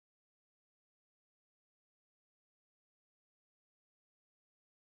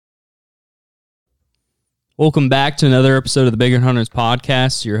Welcome back to another episode of the Bigger Hunters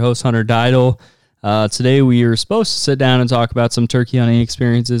podcast. Your host, Hunter Didle. Today we were supposed to sit down and talk about some turkey hunting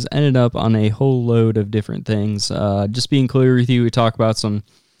experiences. Ended up on a whole load of different things. Just being clear with you, we talk about some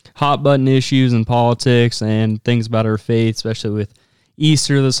hot button issues and politics and things about our faith, especially with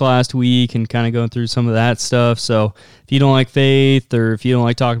Easter this last week and kind of going through some of that stuff. So if you don't like faith or if you don't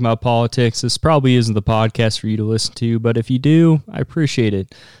like talking about politics, this probably isn't the podcast for you to listen to. But if you do, I appreciate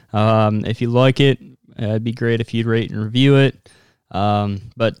it. If you like it, it'd be great if you'd rate and review it.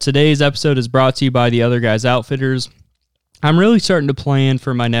 But today's episode is brought to you by the Other Guys Outfitters. I'm really starting to plan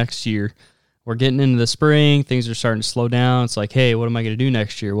for my next year. We're getting into the spring. Things are starting to slow down. It's like, hey, what am I going to do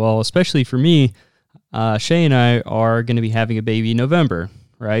next year? Well, especially for me, Shay and I are going to be having a baby in November,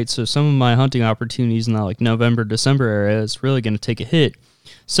 right? So some of my hunting opportunities in the November, December area is really going to take a hit.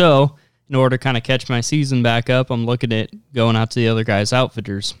 So in order to kind of catch my season back up, I'm looking at going out to the Other Guys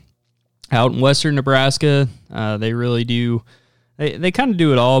Outfitters. Out in western Nebraska, they really do, they kind of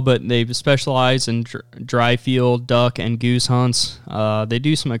do it all, but they specialize in dry field, duck, and goose hunts. They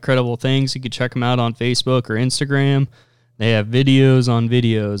do some incredible things. You can check them out on Facebook or Instagram. They have videos on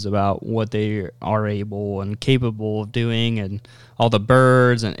videos about what they are able and capable of doing and all the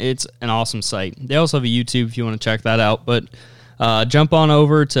birds, and it's an awesome site. They also have a YouTube if you want to check that out, but jump on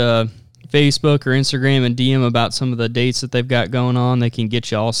over to Facebook or Instagram and DM about some of the dates that they've got going on. They can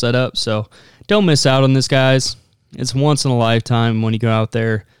get you all set up, so don't miss out on this, guys. It's once in a lifetime when you go out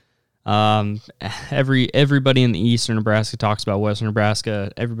there. Everybody in the eastern Nebraska talks about western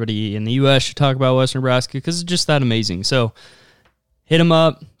Nebraska. Everybody in the U.S. should talk about western Nebraska because it's just that amazing. So hit them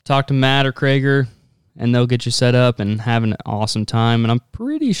up, talk to Matt or Krager, and they'll get you set up and have an awesome time. And I'm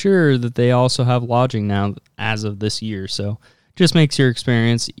pretty sure that they also have lodging now as of this year, so just makes your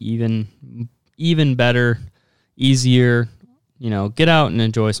experience even better, easier. You know, get out and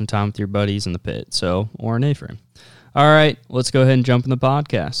enjoy some time with your buddies in the pit, or an A-frame. All right, let's go ahead and jump in the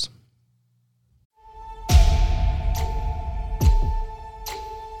podcast.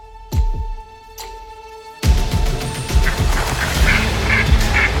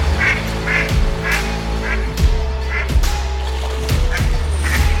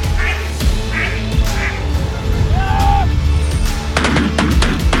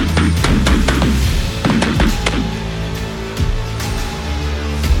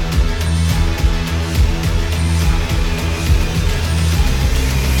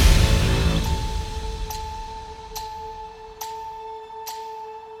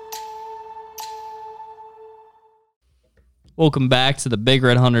 Welcome back to the Big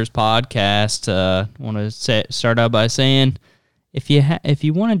Red Hunters podcast. Want to start out by saying, if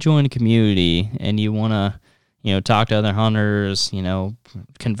you want to join a community and you want to, talk to other hunters,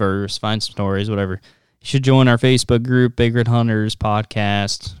 converse, find some stories, whatever, you should join our Facebook group, Big Red Hunters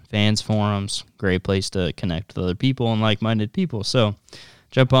podcast, fans forums. Great place to connect with other people and like-minded people. So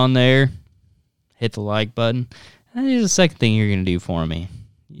jump on there, hit the like button. And here's the second thing you're going to do for me.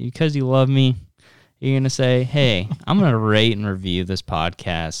 Because you love me, you're going to say, hey, I'm going to rate and review this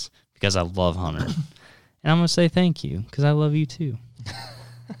podcast because I love Hunter. And I'm going to say thank you because I love you too.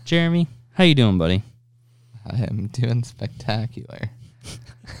 Jeremy, how you doing, buddy? I am doing spectacular.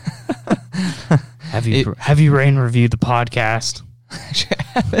 Have you rate and reviewed the podcast? I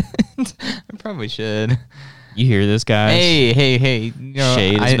haven't. I probably should. You hear this, guys? Hey.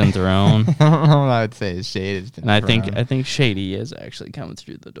 Shade has been thrown. I don't know what I would say. Shade has been thrown. And I think Shady is actually coming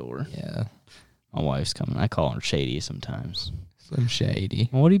through the door. Yeah. My wife's coming. I call her Shady sometimes. Slim Shady.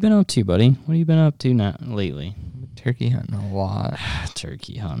 Well, what have you been up to, buddy? What have you been up to lately? Turkey hunting a lot.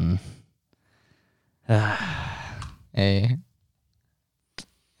 Turkey hunting. Hey.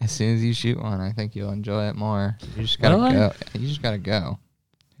 As soon as you shoot one, I think you'll enjoy it more. You just gotta go. You just gotta go.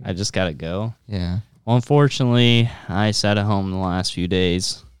 I just gotta go? Yeah. Well, unfortunately, I sat at home the last few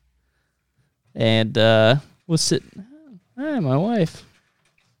days. And was sitting... Hi, my wife.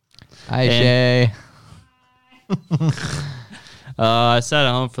 Hi, Shay. I sat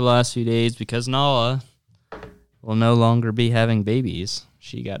at home for the last few days because Nala will no longer be having babies.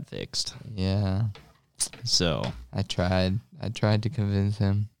 She got fixed. Yeah. So I tried to convince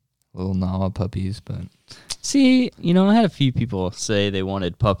him. Little Nala puppies, but see, I had a few people say they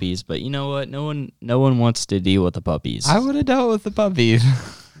wanted puppies, but you know what? No one wants to deal with the puppies. I would have dealt with the puppies.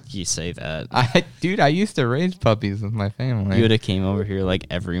 You say that. I used to raise puppies with my family. You would have came over here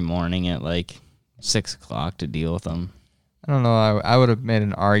every morning at 6 o'clock to deal with them. I don't know. I would have made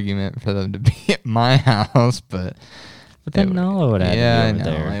an argument for them to be at my house, but then Nala would have to be over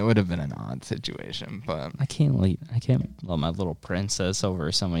there. It would have been an odd situation, but I can't let my little princess over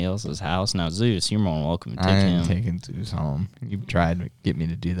at somebody else's house. Now, Zeus, you're more than welcome to take him. I'm taking Zeus home. You've tried to get me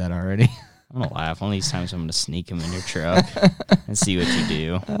to do that already. I'm gonna laugh. One of these times, I'm gonna sneak him in your truck and see what you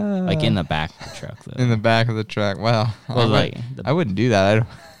do. Like in the back of the truck, though. In the back of the truck. Well, like I wouldn't do that.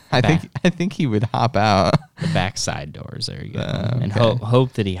 I think he would hop out. The back side doors. There you go. Okay. And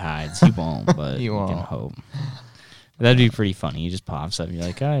hope that he hides. He won't, but He won't. You can hope. That'd be pretty funny. He just pops up. And you're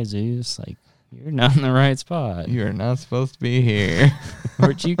like, guys, dude, like you're not in the right spot. You are not supposed to be here.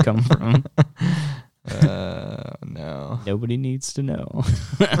 Where'd you come from? No. Nobody needs to know.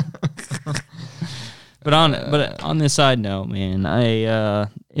 But on this side note, man,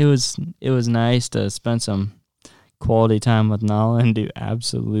 it was nice to spend some quality time with Nala and do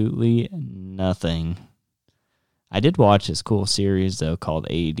absolutely nothing. I did watch this cool series though called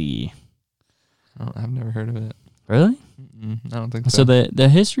AD. I've never heard of it. Really? I don't think so. So the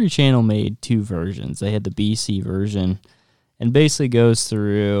History Channel made two versions. They had the BC version, and basically goes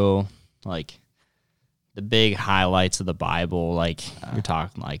through like the big highlights of the Bible, like you're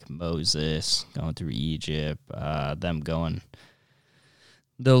talking like Moses going through Egypt, them going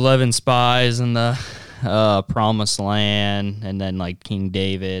the 11 spies and the Promised Land, and then like King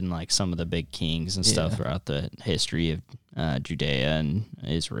David and like some of the big kings and stuff throughout the history of Judea and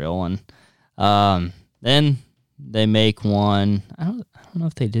Israel. And then they make one. I don't know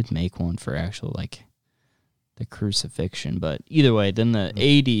if they did make one for actual like the crucifixion, but either way, then the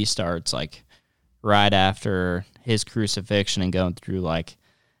AD starts like right after his crucifixion and going through like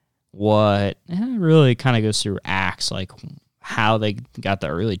what really kind of goes through Acts, like how they got the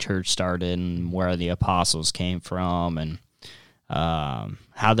early church started and where the apostles came from, and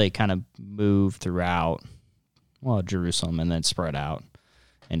how they kind of moved throughout, Jerusalem, and then spread out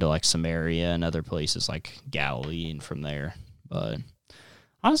into like Samaria and other places like Galilee and from there. But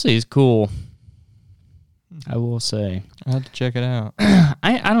honestly, it's cool. I will say. I have to check it out.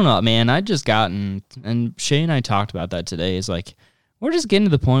 I don't know, man. I just gotten, and Shay and I talked about that today, is like, we're just getting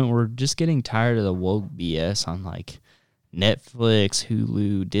to the point where we're just getting tired of the woke BS on like Netflix,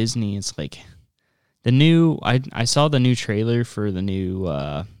 Hulu, Disney. It's like the new, I saw the new trailer for the new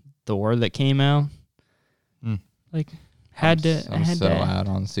Thor that came out. Like, I'm so out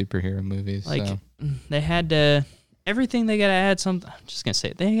on superhero movies. Like, so. They had to, everything they gotta add something. I'm just gonna say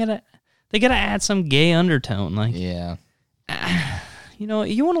it, they gotta add some gay undertone. Like, yeah, you know,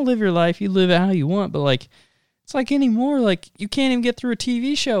 you want to live your life, you live it how you want, but like, it's like anymore. Like, you can't even get through a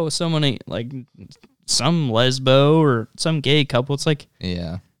TV show with someone like some lesbo or some gay couple. It's like,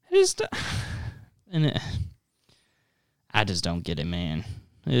 yeah, I just don't get it, man.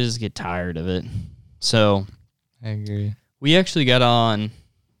 I just get tired of it. So I agree. We actually got on.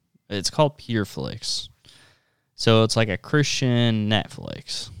 It's called PureFlix. So it's like a Christian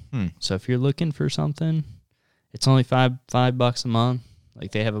Netflix. So if you're looking for something, it's only $5 a month.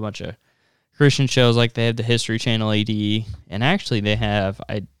 Like, they have a bunch of Christian shows. Like, they have the History Channel AD, and actually they have,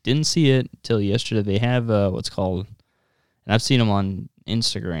 I didn't see it till yesterday, they have what's called, and I've seen them on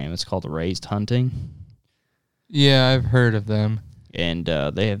Instagram, it's called Raised Hunting. Yeah, I've heard of them. And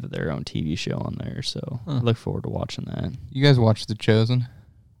they have their own TV show on there, so I look forward to watching that. You guys watch The Chosen?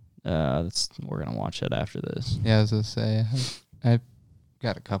 We're going to watch it after this. Yeah, I was going to say, I've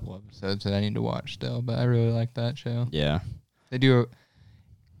got a couple episodes that I need to watch still, but I really like that show. Yeah. They do.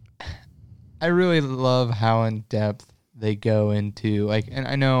 I really love how in depth they go into, like, and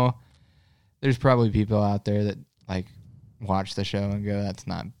I know there's probably people out there that like watch the show and go, that's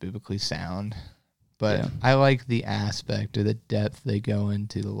not biblically sound. But I like the aspect of the depth they go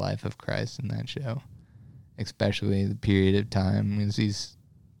into the life of Christ in that show, especially the period of time as he's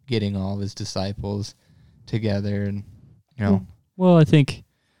getting all of his disciples together, and you know. Well, I think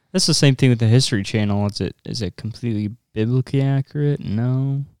that's the same thing with the History Channel. Is it completely biblically accurate?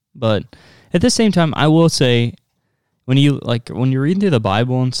 No, but at the same time, I will say when you're reading through the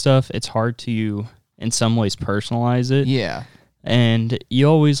Bible and stuff, it's hard to in some ways personalize it. Yeah. And you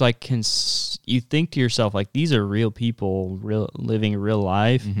always you think to yourself, like, these are real people living real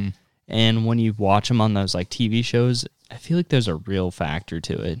life. Mm-hmm. And when you watch them on those like TV shows, I feel like there's a real factor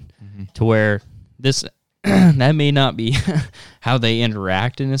to it, to where this, that may not be how they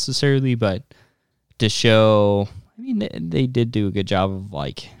interact necessarily, but to show, I mean, they did do a good job of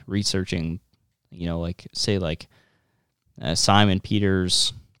like researching, you know, like say like Simon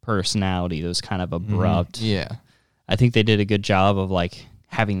Peter's personality, those kind of abrupt. Yeah. I think they did a good job of like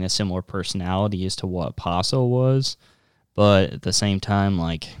having a similar personality as to what Apostle was, but at the same time,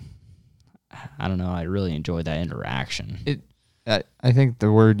 like, I don't know, I really enjoyed that interaction. I think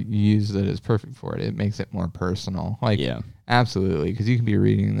the word you use that is perfect for it. It makes it more personal. Like, yeah, absolutely, because you can be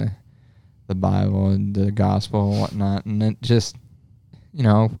reading the Bible and the gospel and whatnot, and it just, you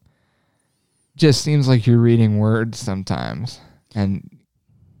know, just seems like you're reading words sometimes, and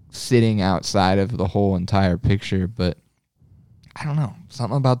sitting outside of the whole entire picture, but I don't know,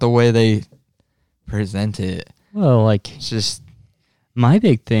 something about the way they present it. Well, like, It's just, my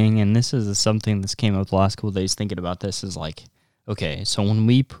big thing, and this is something that's came up the last couple of days thinking about this, is like, okay, so when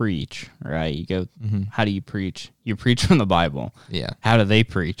we preach, right, you go, how do you preach? You preach from the Bible. yeah. How do they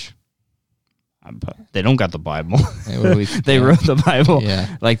preach? They don't got the Bible. They Yeah. wrote the Bible.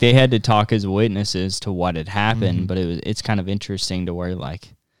 Yeah. Like, they had to talk as witnesses to what had happened, but it's kind of interesting to where,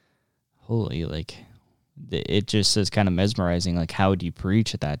 like, holy, like, it just is kind of mesmerizing. Like, how would you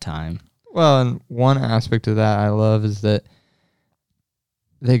preach at that time? Well, and one aspect of that I love is that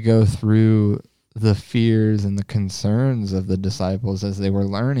they go through the fears and the concerns of the disciples as they were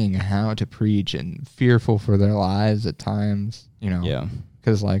learning how to preach and fearful for their lives at times, Yeah.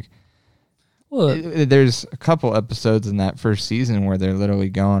 because like, Well, there's a couple episodes in that first season where they're literally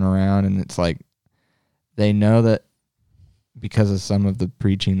going around and it's like they know that because of some of the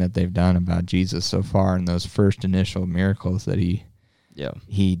preaching that they've done about Jesus so far and those first initial miracles that he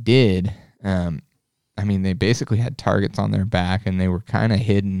did, I mean, they basically had targets on their back and they were kind of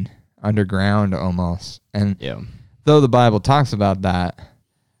hidden underground almost. And though the Bible talks about that,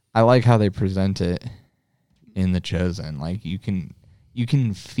 I like how they present it in The Chosen. Like, you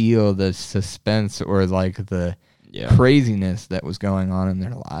can feel the suspense or like the craziness that was going on in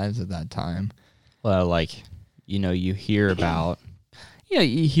their lives at that time. Well, like, you hear about,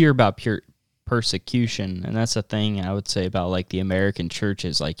 you hear about pure persecution, and that's the thing I would say about like the American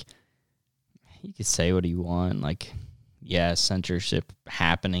churches. Like, you could say what you want, like, censorship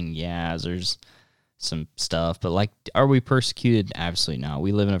happening, there's some stuff, but like, are we persecuted? Absolutely not.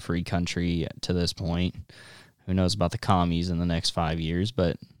 We live in a free country to this point. Who knows about the commies in the next 5 years,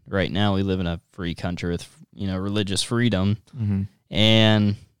 but right now we live in a free country with, religious freedom.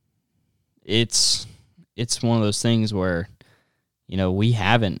 And it's one of those things where, we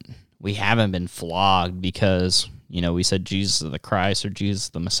haven't been flogged because, we said Jesus is the Christ or Jesus is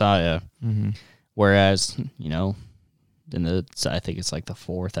the Messiah. Whereas, I think it's like the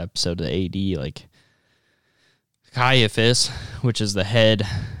 4th episode of the AD, like Caiaphas, which is the head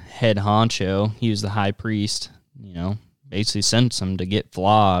honcho, he was the high priest, basically sent him to get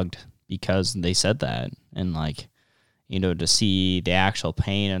flogged because they said that. And like, to see the actual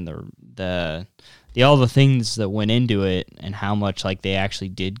pain and the all the things that went into it and how much like they actually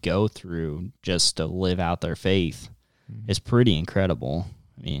did go through just to live out their faith is pretty incredible.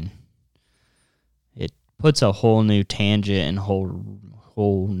 I mean, it puts a whole new tangent and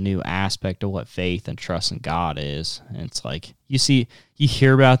whole new aspect of what faith and trust in God is. And it's like, you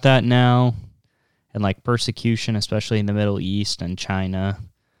hear about that now and like persecution, especially in the Middle East and China,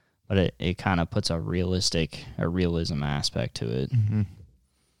 but it kind of puts a realism aspect to it.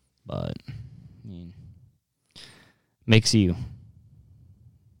 But I mean,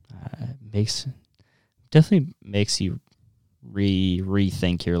 definitely makes you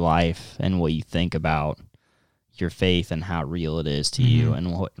rethink your life and what you think about your faith and how real it is to you,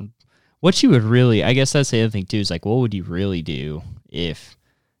 and what you would really, I guess that's the other thing too, is like, what would you really do if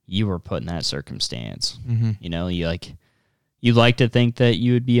you were put in that circumstance? You like to think that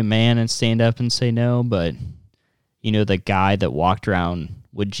you would be a man and stand up and say no, but the guy that walked around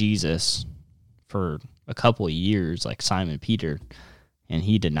with Jesus for a couple of years, like Simon Peter, and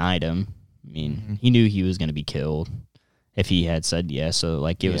he denied him. I mean, he knew he was going to be killed if he had said yes. So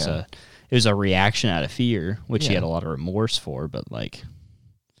like, it was a reaction out of fear, which he had a lot of remorse for. But like,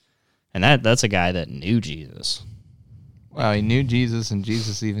 and that's a guy that knew Jesus. Well, he knew Jesus, and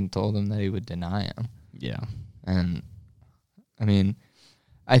Jesus even told him that he would deny him. Yeah, and I mean,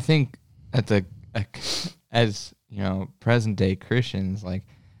 I think as present day Christians, like,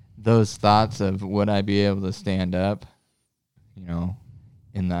 those thoughts of would I be able to stand up,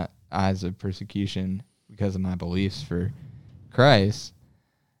 in that eyes of persecution because of my beliefs for Christ,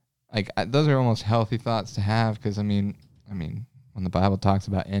 like, those are almost healthy thoughts to have, because I mean, when the Bible talks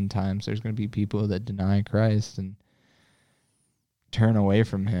about end times, there's going to be people that deny Christ and turn away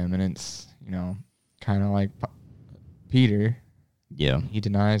from him, and it's kind of like Peter. Yeah, he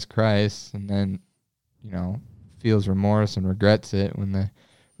denies Christ and then feels remorse and regrets it when the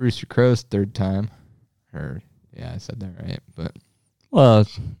rooster crows 3rd time. Or I said that right, but well,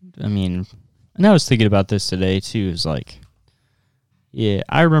 I mean, and I was thinking about this today too. Is like,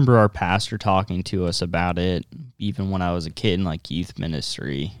 I remember our pastor talking to us about it, even when I was a kid in like youth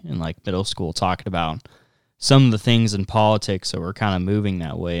ministry in like middle school, talking about some of the things in politics that were kind of moving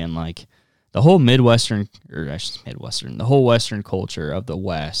that way, and like the whole the whole Western culture of the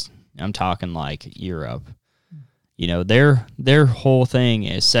West. I'm talking like Europe. Their whole thing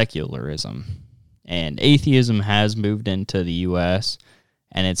is secularism, and atheism has moved into the U.S.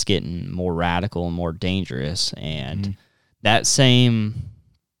 and it's getting more radical and more dangerous. And that same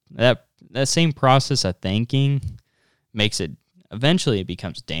process of thinking makes it eventually it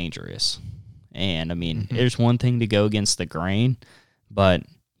becomes dangerous. And I mean, there's one thing to go against the grain, but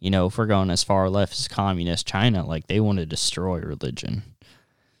if we're going as far left as communist China, like they want to destroy religion,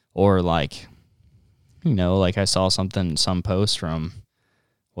 or like I saw some post from,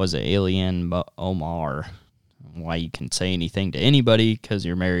 was it Alien Omar? Why you can say anything to anybody because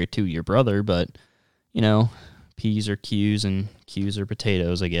you're married to your brother, but P's are Q's and Q's are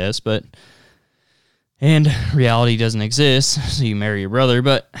potatoes, I guess. And reality doesn't exist, so you marry your brother.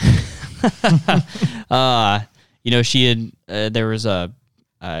 But she had there was a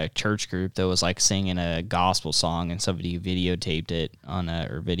church group that was like singing a gospel song, and somebody videotaped it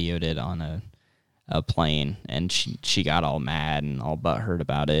videoed it on a plane, and she got all mad and all butthurt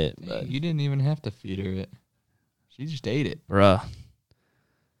about it. But You didn't even have to feed her it. She just ate it. Bruh.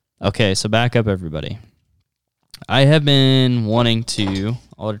 Okay, so back up, everybody. I have been wanting to,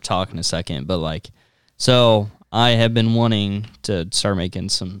 I'll let her talk in a second, but so I have been wanting to start making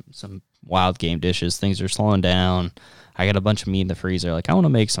some wild game dishes. Things are slowing down. I got a bunch of meat in the freezer. I want to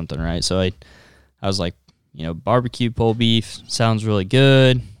make something, right? So I was like, barbecue pulled beef sounds really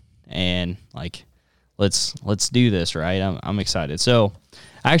good, and let's do this, right? I'm excited. So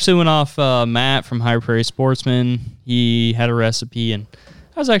I actually went off Matt from High Prairie Sportsman. He had a recipe, and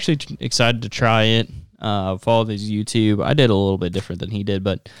I was actually excited to try it. Followed his YouTube. I did a little bit different than he did,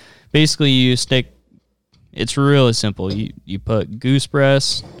 but basically it's really simple. You put goose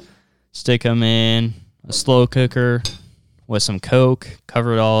breasts, stick them in a slow cooker with some Coke,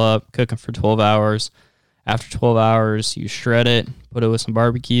 cover it all up, cook them for 12 hours. After 12 hours, you shred it, put it with some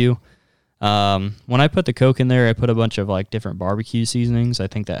barbecue. When I put the Coke in there, I put a bunch of different barbecue seasonings. I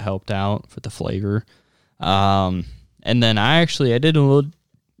think that helped out for the flavor. And then I did a little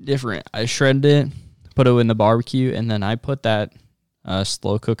different. I shredded it, put it in the barbecue, and then I put that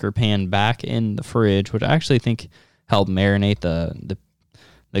slow cooker pan back in the fridge, which I actually think helped marinate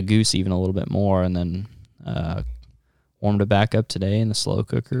the goose even a little bit more, and then warmed it back up today in the slow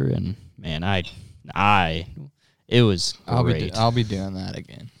cooker, and man, it was great. I'll be doing that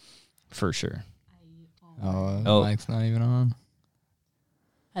again. For sure. Mike's not even on.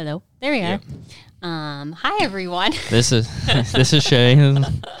 Hello. There we are. Hi, everyone. This is Shay.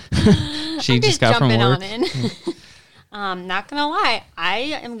 She just got from work. Not going to lie. I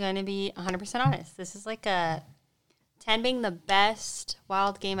am going to be 100% honest. This is like a 10 being the best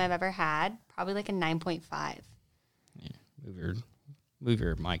wild game I've ever had. Probably like a 9.5. Yeah. Move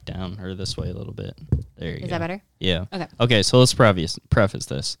your mic down or this way a little bit. There you go. Is that better? Yeah. Okay, so let's preface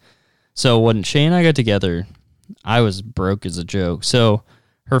this. So when Shay and I got together, I was broke as a joke. So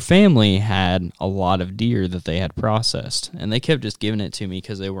her family had a lot of deer that they had processed, and they kept just giving it to me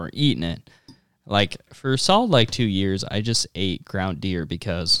because they weren't eating it. For a solid 2 years, I just ate ground deer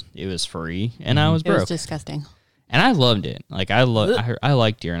because it was free, and I was broke. It was disgusting. And I loved it. I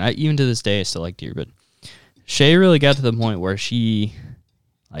like deer, and even to this day, I still like deer. But Shay really got to the point where she,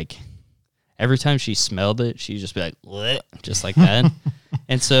 every time she smelled it, she'd just be like, bleh, just like that.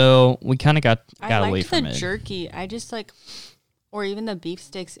 And so we kind of got away from it. I liked the jerky. I just or even the beef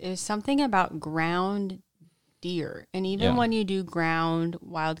sticks. It was something about ground deer. And even when you do ground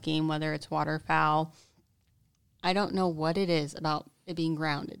wild game, whether it's waterfowl, I don't know what it is about it being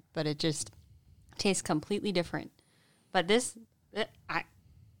grounded, but it just tastes completely different. But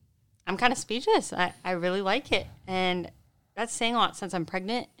I'm kind of speechless. I really like it. And that's saying a lot since I'm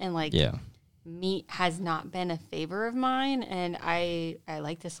pregnant, and meat has not been a favor of mine, and I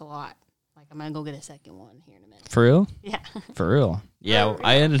like this a lot. I'm gonna go get a second one here in a minute. For real? Yeah. For real. Yeah,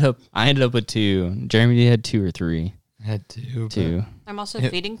 I ended up with 2. Jeremy had 2 or 3. I had 2. 2. I'm also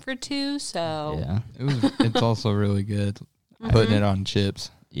feeding for 2, so yeah, it's also really good. Putting it on chips.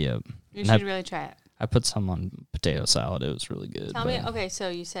 Yep. You should really try it. I put some on potato salad. It was really good. Tell me. Okay, so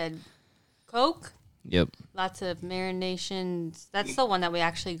you said Coke. Yep. Lots of marinations. That's the one that we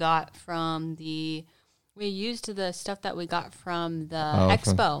actually got from we used the stuff that we got from the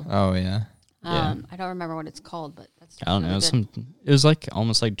expo. Yeah. I don't remember what it's called, but that's I don't know. It was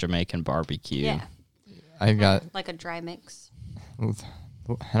almost like Jamaican barbecue. Yeah. I got like a dry mix. I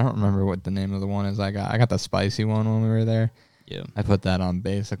don't remember what the name of the one is. I got the spicy one when we were there. Yeah. I put that on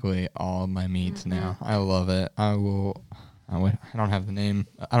basically all of my meats now. I love it. I don't have the name.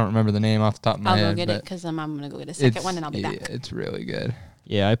 I don't remember the name off the top of my head. I'll go get it because I'm going to go get a second one and I'll be back. It's really good.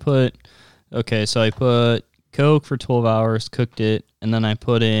 Yeah, I put Coke for 12 hours, cooked it, and then I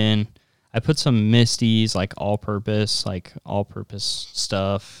put some Misties, all-purpose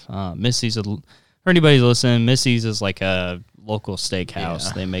stuff. Misties for anybody listening, Missy's is like a local steakhouse.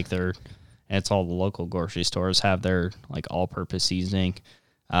 Yeah. They make their, and it's all the local grocery stores have their like all-purpose seasoning.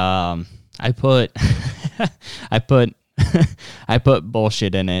 I put, I put, I put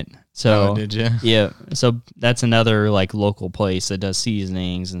bullshit in it. So did you? Yeah. So that's another like local place that does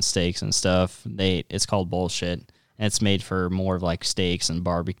seasonings and steaks and stuff. It's called Bullshit, and it's made for more of like steaks and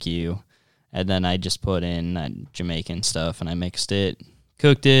barbecue. And then I just put in Jamaican stuff, and I mixed it,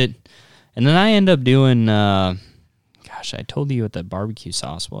 cooked it, and then I end up doing. Gosh, I told you what the barbecue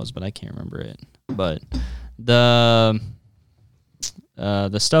sauce was, but I can't remember it. But the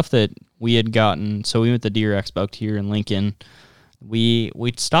stuff that we had gotten, so we went to Deer Expo here in Lincoln. We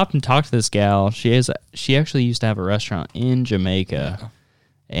stopped and talked to this gal. She actually used to have a restaurant in Jamaica,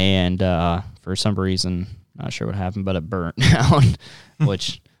 and for some reason, not sure what happened, but it burnt down,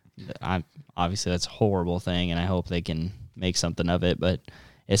 which obviously that's a horrible thing, and I hope they can make something of it. But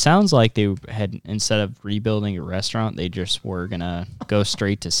it sounds like they had, instead of rebuilding a restaurant, they just were gonna go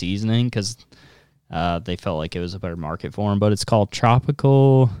straight to seasoning because they felt like it was a better market for them. But it's called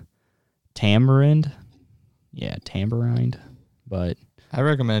Tropical Tamarind. Yeah, Tamarind. But I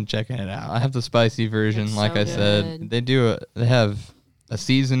recommend checking it out. I have the spicy version, It's like so I said. good. They have a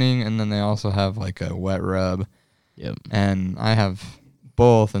seasoning, and then they also have like a wet rub. yep. And I have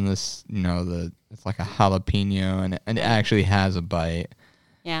both, and this, it's like a jalapeno, and it actually has a bite.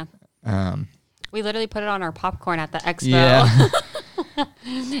 Yeah. Um, We literally put it on our popcorn at the expo. yeah.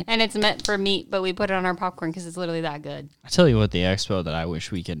 And it's meant for meat, but we put it on our popcorn because it's literally that good. I tell you what, the expo that I wish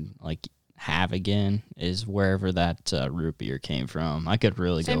we could like have again is wherever that root beer came from. I could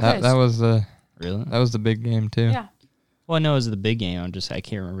really Same go. place. that was the Really? that was the big game too. Yeah. Well, I know it was the big game. I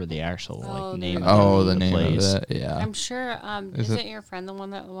can't remember the actual Oh, like name. Oh, the of name place. of it. Yeah. I'm sure. Is Isn't your friend the one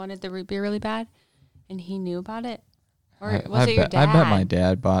that wanted the root beer really bad, and he knew about it, or I was it your bet, dad? I bet my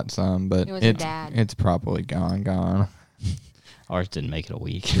dad bought some, but It was your it's dad. it's probably gone. Ours didn't make it a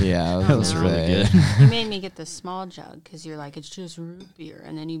week. Yeah, Oh, That was no. really good. You made me get the small jug because you're like, it's just root beer,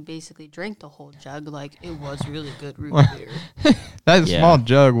 and then you basically drink the whole jug like it was really good root beer. That Yeah. small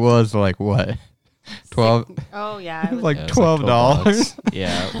jug was like what? 12. Oh yeah, It was like Yeah, it was $12. $12.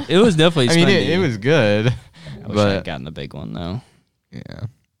 Yeah, it was definitely. I mean, spendy. it was good, I wish I but had gotten the big one though. yeah.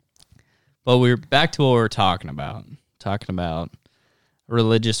 But we're back to what we were talking about. Talking about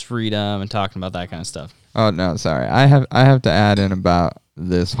religious freedom and talking about that kind of stuff. Oh no, sorry. I have to add in about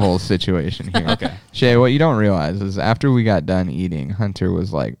this whole situation here. Okay. Shay, what you don't realize is after we got done eating, Hunter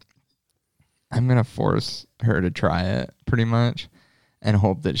was like, I'm gonna force her to try it pretty much and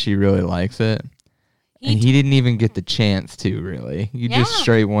hope that she really likes it. And he didn't even get the chance to, really. You just Yeah.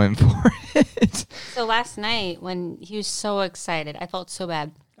 straight went for it. So last night when he was so excited, I felt so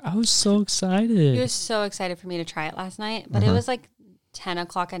bad. I was so He excited. was so excited for me to try it last night, but it was like 10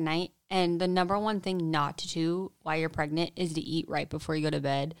 o'clock at night. And the number one thing not to do while you're pregnant is to eat right before you go to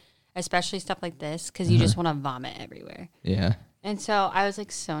bed, especially stuff like this, because you just want to vomit everywhere. Yeah. And so I was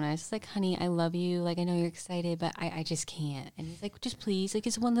like, so nice. Like, honey, I love you. Like, I know you're excited, but I just can't. And he's like, just please, like,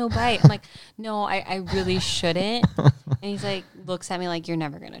 it's one little bite. I'm like, no, I really shouldn't. And he's like, looks at me like, you're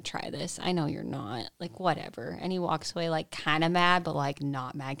never going to try this. I know you're not. Like, whatever. And he walks away, like, kind of mad, but, like,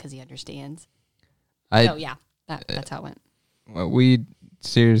 not mad because he understands. So, yeah, that's how it went. Well, we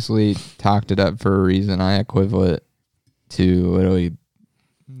seriously talked it up for a reason. I equivalent to literally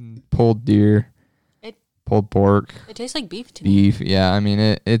pulled deer, pulled pork, It tastes like beef to me, beef. Yeah, I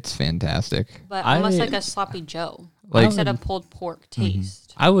mean, it's fantastic. but almost I- like a sloppy Joe. Like- Instead of pulled pork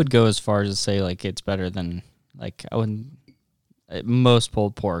taste. I would go as far as to say like it's better than like I wouldn't most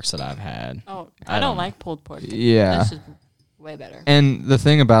pulled porks that I've had. Oh, I I don't- don't like pulled pork. Yeah. This is way better. And the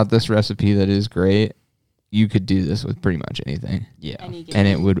thing about this recipe that is great, you could do this with pretty much anything, Yeah. Any and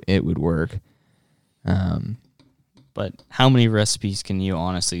given- it would work. But how many recipes can you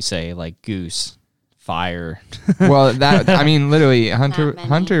honestly say like goose, fire, Well, that I mean, literally, Hunter. many.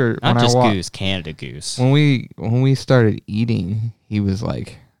 Hunter. not When just I wa- goose, Canada goose. when we started eating, he was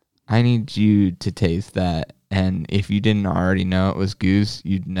like, "I need you to taste that, and if you didn't already know it was goose,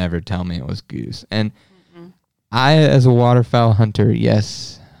 you'd never tell me it was goose." And I, as a waterfowl hunter,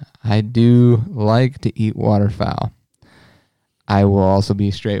 yes, I do like to eat waterfowl. I will also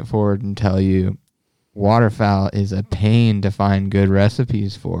be straightforward and tell you, waterfowl is a pain to find good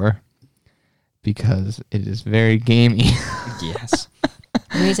recipes for because it is very gamey. Yes.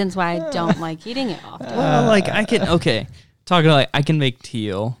 Reasons why I don't like eating it often. Well, like I can talking like I can make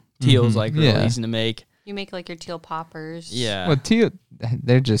teal. Teal's Mhm, like really yeah. easy to make. You make like your teal poppers. Yeah, Well, teal,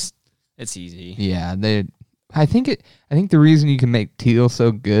 they're just it's easy. yeah. They, I think the reason you can make teal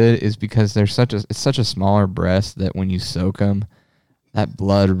so good is because it's such a smaller breast that when you soak them, that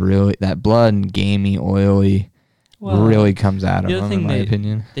blood and gamey, oily really comes out of the other them, thing in my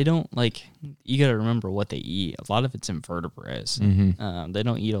opinion. They don't like. You got to remember what they eat. A lot of it's invertebrates. Mm-hmm. They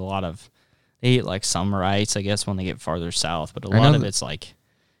don't eat a lot of. They eat like some rice, I guess, when they get farther south. But a lot of it's like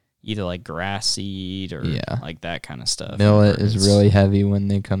either like grass seed or like that kind of stuff. Millet is really heavy when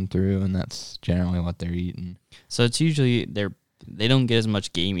they come through, and that's generally what they're eating. So it's usually they don't get as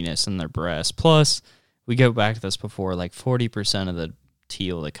much gaminess in their breast. Plus, we go back to this before, like 40% of the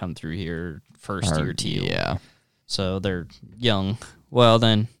teal that come through here first year teal. Yeah. So they're young. Well,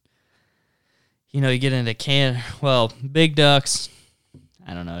 then, you get into big ducks.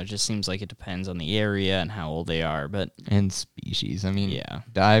 I don't know. It just seems like it depends on the area and how old they are. And species. I mean, yeah.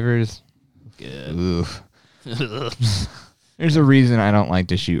 Divers. Good. Oof. There's a reason I don't like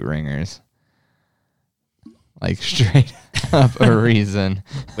to shoot ringers. Like, straight up a reason.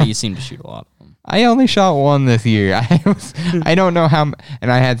 But you seem to shoot a lot of them. I only shot one this year. I don't know how,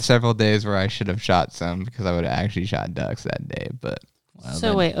 and I had several days where I should have shot some because I would have actually shot ducks that day. But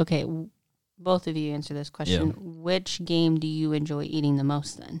wait, okay, both of you answer this question. Yeah. Which game do you enjoy eating the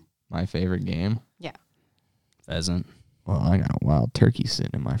most? Then my favorite game. Yeah, pheasant. Well, I got a wild turkey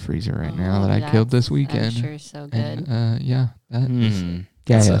sitting in my freezer right now that I killed this weekend. I'm sure, so good. And, yeah,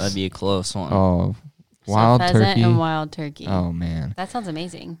 that'd be a close one. Oh. Wild turkey and wild turkey. Oh man, that sounds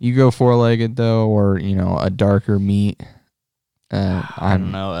amazing. You go 4-legged though, or a darker meat. I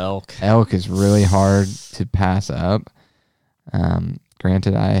don't know, elk. Elk is really hard to pass up.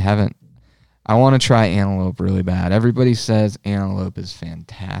 Granted, I want to try antelope really bad. Everybody says antelope is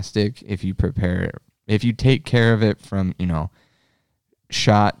fantastic if you prepare it. If you take care of it from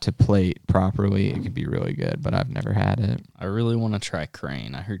shot to plate properly, it can be really good. But I've never had it. I really want to try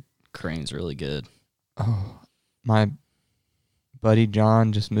crane. I heard crane's really good. Oh, my buddy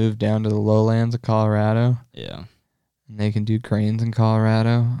John just moved down to the lowlands of Colorado. Yeah. And they can do cranes in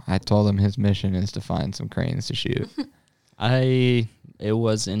Colorado. I told him his mission is to find some cranes to shoot. It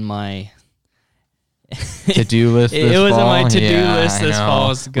was in my to-do list this fall. It was in my to-do list this fall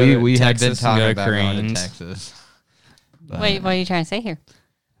was to go to Texas had been talking and go about cranes. going to Texas. Wait, what are you trying to say here?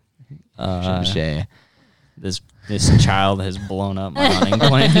 This child has blown up my hunting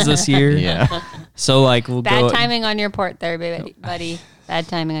plans this year. Yeah. So we'll Bad go. timing on your part there, buddy. Bad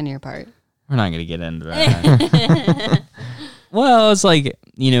timing on your part. We're not gonna get into that. Well, it's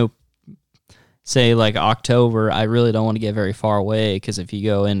say October. I really don't want to get very far away because if you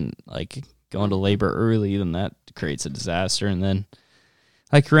go in go into labor early, then that creates a disaster. And then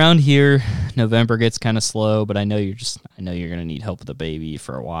around here, November gets kind of slow. But I know you're gonna need help with the baby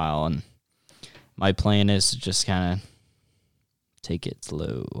for a while and. My plan is to just kind of take it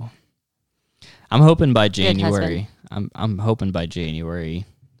slow. I'm hoping by January. I'm hoping by January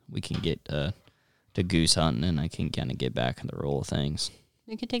we can get to goose hunting and I can kind of get back in the roll of things.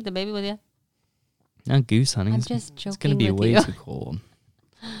 You can take the baby with you. Not goose hunting. I'm just joking. It's gonna be way too cold.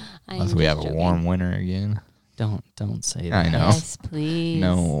 Unless we have a warm winter again. Don't say that. I know. Yes, please.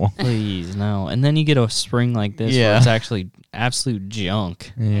 No. Please, no. And then you get a spring like this where it's actually absolute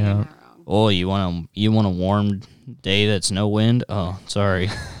junk. Yeah. Oh, you want a warm day that's no wind? Oh, sorry.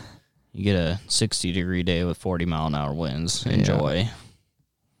 You get a 60-degree day with 40-mile-an-hour winds. Enjoy.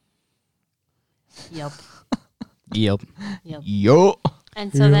 Yep. Yep.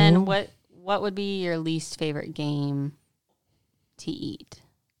 And so then what would be your least favorite game to eat?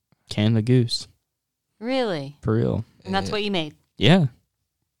 Canada goose. Really? For real. And that's what you made? Yeah.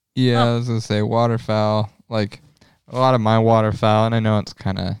 Yeah, I was going to say waterfowl. A lot of my waterfowl, and I know it's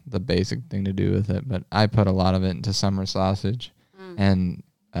kind of the basic thing to do with it, but I put a lot of it into summer sausage and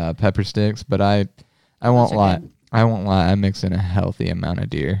pepper sticks. But I won't lie. Good. I won't lie. I mix in a healthy amount of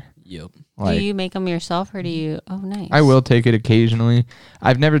deer. Yep. Do you make them yourself, or do you? Oh, nice. I will take it occasionally.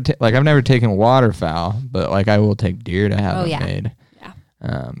 I've never taken waterfowl, but I will take deer to have it made.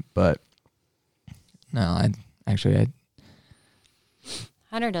 Yeah. But no, I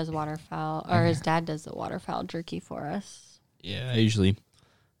Hunter does waterfowl, or his dad does the waterfowl jerky for us. Yeah, I usually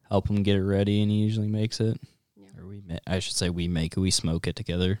help him get it ready, and he usually makes it. Yeah. Or I should say we make it. We smoke it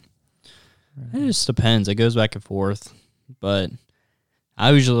together. Right. It just depends. It goes back and forth, but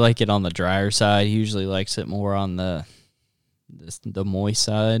I usually like it on the drier side. He usually likes it more on the moist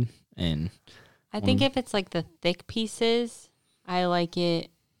side. And I think if it's the thick pieces, I like it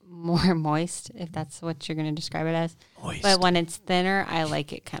more moist, if that's what you're going to describe it as. Moist. But when it's thinner, I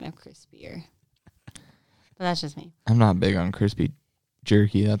like it kind of crispier. But that's just me. I'm not big on crispy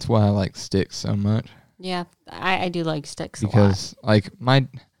jerky. That's why I like sticks so much. Yeah, I do like sticks because a lot.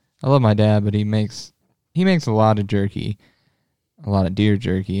 I love my dad, but he makes a lot of jerky, a lot of deer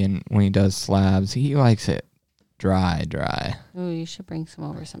jerky, and when he does slabs, he likes it dry. Ooh, you should bring some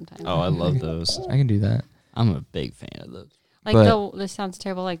over sometime. Oh, I love those. I can do that. I'm a big fan of those. Like this sounds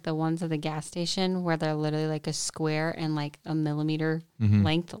terrible, like the ones at the gas station where they're literally like a square and like a millimeter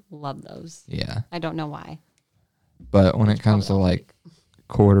length. Love those. Yeah. I don't know why. But when it comes to like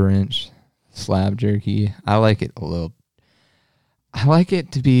 1/4 inch slab jerky, I like it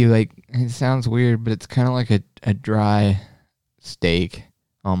to be like, it sounds weird, but it's kind of like a dry steak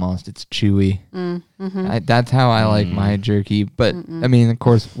almost. It's chewy. That's how I like my jerky. But I mean, of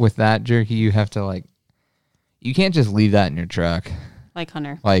course, with that jerky, you have to like, you can't just leave that in your truck. Like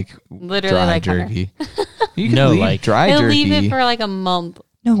Hunter. Like Literally dry like jerky. You can No, leave like- dry He'll jerky. leave it for like a month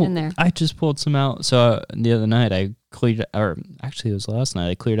in there. I just pulled some out. So the other night I cleared, or actually it was last night,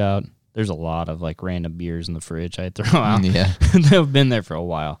 I cleared out. There's a lot of like random beers in the fridge I throw out. Yeah. They've been there for a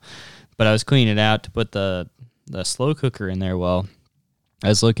while. But I was cleaning it out to put the slow cooker in there. Well, I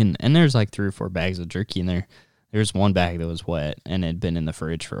was looking, and there's like 3 or 4 bags of jerky in there. There's one bag that was wet, and it had been in the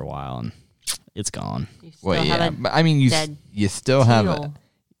fridge for a while, and it's gone. You still Well, have yeah. a But I mean, dead you still have it.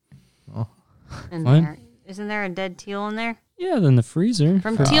 teal in What? there. Isn't there a dead teal in there? Yeah, in the freezer.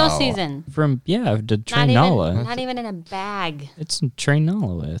 From teal Oh. season. From, yeah, the Not Trainola. even, not even in a bag. It's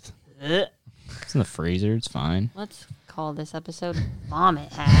Trainola with. It's in the freezer. It's fine. Let's call this episode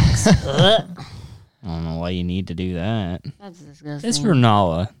Vomit Hacks. I don't know why you need to do that. That's disgusting. It's for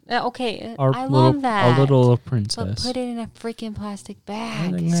Nala, Okay, our I little, love that. our little But princess. put it in a freaking plastic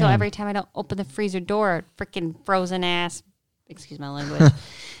bag. Like So that. every time I don't open the freezer door, freaking frozen ass, excuse my language,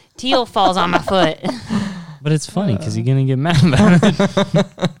 teal falls on my foot. But it's funny because you're gonna get mad about it.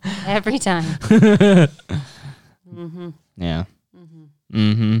 Every time. Yeah.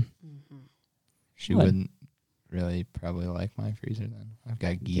 Mm-hmm. She What? wouldn't really probably like my freezer then. I've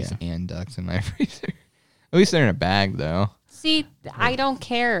got geese and ducks in my freezer. At least they're in a bag though. See, I don't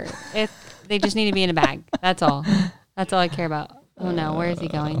care if they just need to be in a bag. That's all. That's all I care about. Oh no, where is he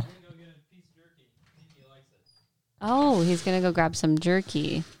going? Oh, he's gonna go grab some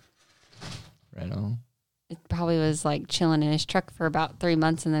jerky. Right on. It probably was like chilling in his truck for about 3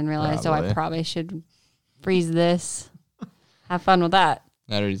 months and then realized, oh, I Probably. probably should freeze this. Have fun with that.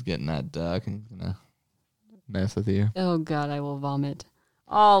 Now that he's getting that duck and he's gonna mess with you. Oh God, I will vomit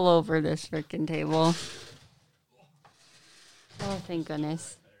all over this freaking table. Oh, thank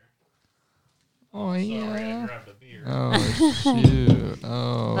goodness. Oh yeah. Oh shoot.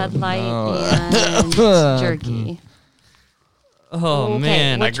 Oh Bud Light no. and jerky. Oh Okay,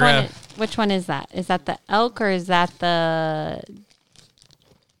 man, which one is that? Is that the elk or is that the?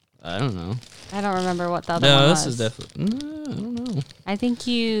 I don't know. I don't remember what the other No, one this was. is definitely. No, I don't know. I think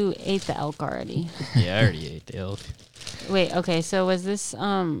you ate the elk already. Yeah, I already ate the elk. Wait, okay. So was this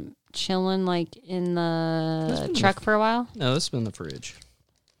chilling like in That's the been truck for a while No, this has been in the fridge.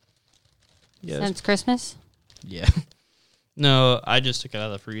 Yes. since Christmas? Yeah. No, I just took it out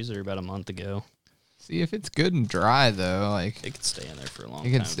of the freezer about a month ago. See if it's good and dry though, like It could stay in there for a long it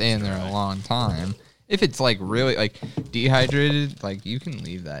time. can stay in there It's a dry. long time. If it's like really like dehydrated, like you can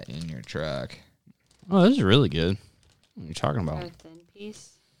leave that in your truck. Oh, this is really good. What are you talking Or about? a thin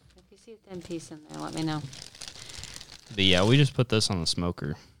piece? If you see a thin piece in there, let me know. But yeah, we just put this on the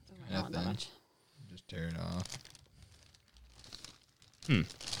smoker. I don't want that Nothing. much. Just tear it off.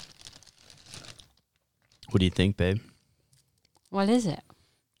 What do you think, babe? What is it?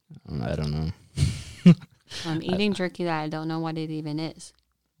 I don't know. I'm eating jerky that I don't know what it even is.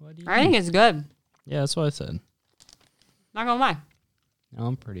 What do I think it's good. Yeah, that's what I said. Not gonna lie. No,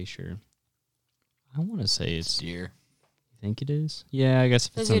 I'm pretty sure. I want to say it's. Deer. You think it is? Yeah, I guess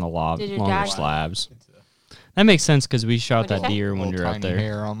if it's Did in the did your longer dad- slabs. That makes sense because we shot What'd you that say? deer when Little you're out tiny there.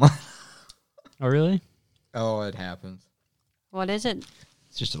 hair on my Oh, really? Oh, it happens. What is it?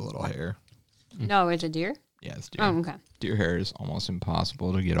 It's just a little hair. No, it's a deer. Yeah, it's deer. Oh, okay. Deer hair is almost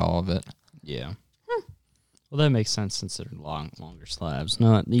impossible to get all of it. Yeah. Well, that makes sense since they're longer slabs.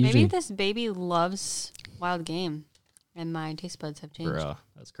 Not Maybe usually. this baby loves wild game, and my taste buds have changed. Bruh,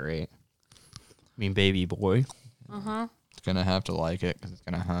 that's great. I mean, baby boy. It's gonna have to like it because it's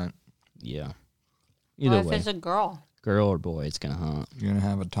gonna hunt. Yeah. What Either if way, it's a girl? girl or boy, it's gonna hunt. You're gonna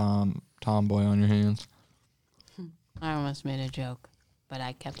have a tomboy on your hands. I almost made a joke, but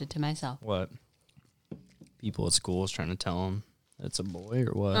I kept it to myself. What? People at school is trying to tell them it's a boy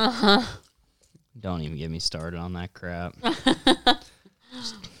or what? Don't even get me started on that crap.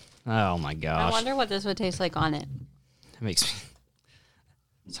 Oh my I gosh. wonder what this would taste like on it. It makes me.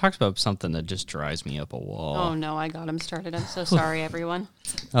 It talks about something that just drives me up a wall. Oh no, I got him started. I'm so sorry, everyone.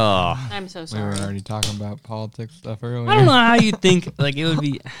 Oh. I'm so We were sorry. already talking about politics stuff earlier. I don't know how you think like it would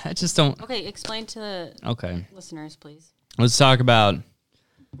be. I just don't. Okay, explain to the Okay, listeners, please. let's talk about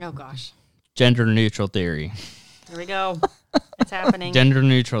Oh gosh. gender neutral theory. Here we go. It's happening. Gender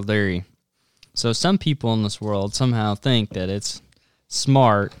neutral theory. So some people in this world somehow think that it's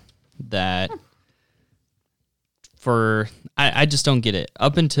smart that I just don't get it.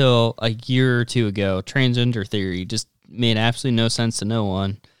 Up until a year or two ago, transgender theory just made absolutely no sense to no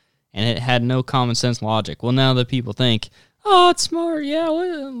one, and it had no common sense logic. Well, now that people think, oh, it's smart, yeah,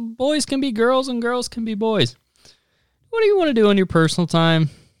 well, boys can be girls and girls can be boys. What do you want to do in your personal time?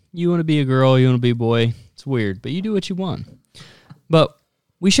 You want to be a girl, you want to be a boy. It's weird, but you do what you want. But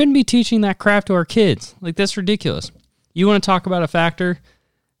we shouldn't be teaching that crap to our kids. Like, that's ridiculous. You want to talk about a factor?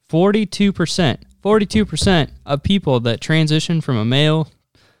 42% of people that transition from a male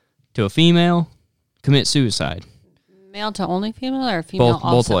to a female commit suicide. Male to only female or female both,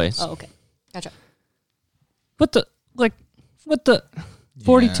 also? Both ways. Oh, okay. Gotcha. What the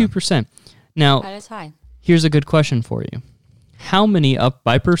 42%. Now, That is high. here's a good question for you. How many, up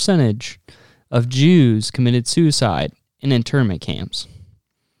by percentage, of Jews committed suicide in internment camps?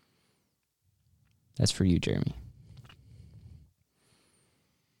 That's for you, Jeremy.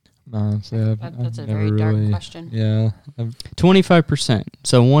 Honestly, That's a very dark question. Yeah. 25%.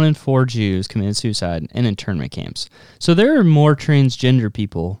 So 1 in 4 Jews committed suicide in internment camps. So there are more transgender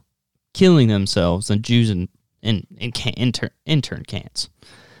people killing themselves than Jews in intern camps.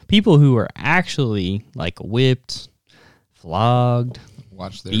 People who are actually like whipped, flogged,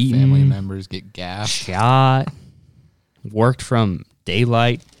 Watch their beaten, family members get gassed. shot, worked from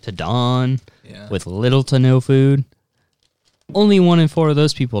daylight to dawn Yeah. with little to no food. Only 1 in 4 of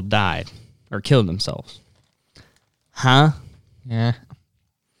those people died or killed themselves. Huh? Yeah.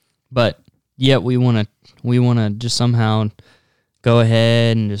 But yet we want to just somehow go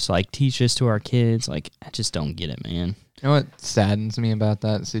ahead and just like teach this to our kids. Like, I just don't get it, man. You know what saddens me about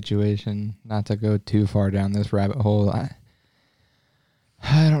that situation? Not to go too far down this rabbit hole.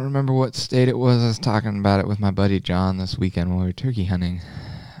 I don't remember what state it was. I was talking about it with my buddy John this weekend when we were turkey hunting.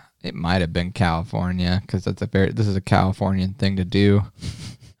 It might have been California because this is a Californian thing to do.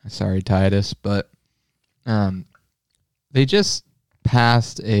 Sorry, Titus, but they just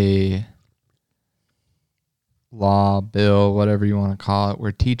passed a law, bill, whatever you want to call it,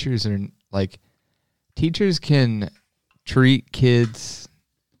 where teachers can treat kids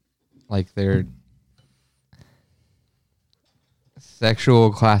like their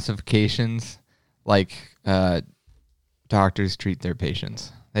sexual classifications like doctors treat their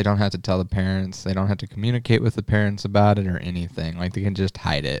patients. They don't have to tell the parents. They don't have to communicate with the parents about it or anything. Like, they can just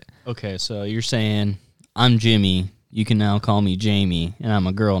hide it. Okay, so you're saying I'm Jimmy, you can now call me Jamie, and I'm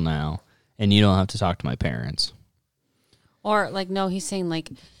a girl now, and you don't have to talk to my parents. Or like, no, he's saying like,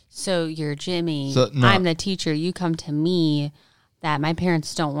 so you're Jimmy, So, no. I'm the teacher, you come to me that my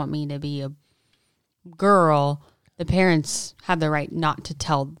parents don't want me to be a girl. The parents have the right not to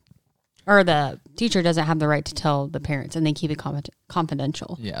tell, or the teacher doesn't have the right to tell the parents, and they keep it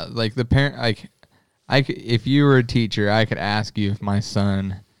confidential. Yeah, like the parent, if you were a teacher, I could ask you if my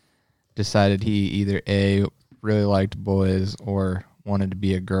son decided he either A, really liked boys or wanted to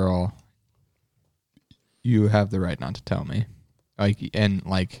be a girl. You have the right not to tell me.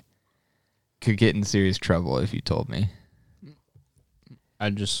 Could get in serious trouble if you told me.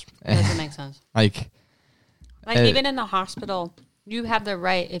 It doesn't make sense. Like even in the hospital, you have the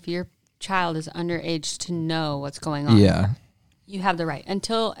right, if your child is underage, to know what's going on. Yeah. You have the right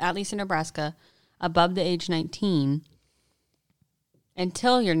until, at least in Nebraska, above the age 19.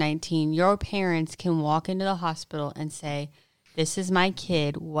 Until you're 19, your parents can walk into the hospital and say, "This is my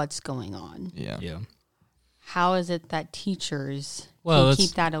kid. What's going on?" Yeah. Yeah. How is it that teachers Well, can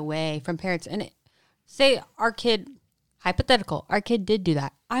keep that away from parents? And say our kid, hypothetical, our kid did do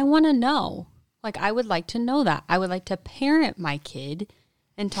that. I want to know. Like, I would like to know that. I would like to parent my kid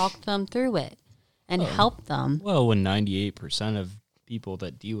and talk them through it and help them. Well, when 98% of people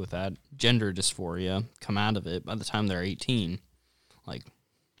that deal with that gender dysphoria come out of it by the time they're 18, like,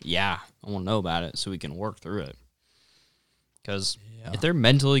 yeah, I want to know about it so we can work through it. Because if they're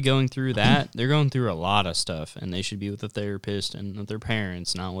mentally going through that, they're going through a lot of stuff, and they should be with a therapist and with their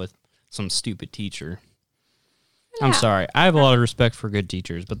parents, not with some stupid teacher. Yeah. I'm sorry. I have a lot of respect for good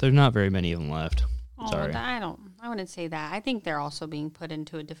teachers, but there's not very many of them left. Sorry. I wouldn't say that. I think they're also being put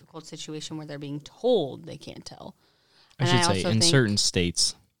into a difficult situation where they're being told they can't tell. I And should say also in think- certain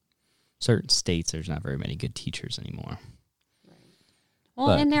states, there's not very many good teachers anymore. Well,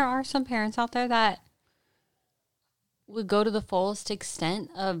 But- and there are some parents out there that would go to the fullest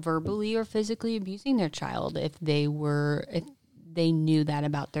extent of verbally or physically abusing their child if they knew that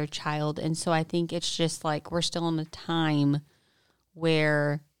about their child. And so I think it's just like we're still in a time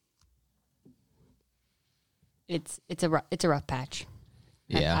where it's a rough patch.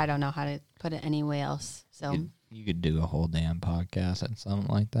 Yeah. I don't know how to put it any way else. So you could do a whole damn podcast on something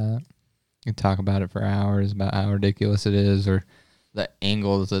like that. You could talk about it for hours about how ridiculous it is, or the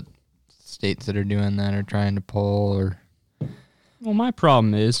angles that states that are doing that are trying to pull. Or Well, my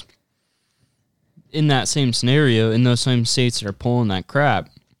problem is, in that same scenario, in those same states that are pulling that crap,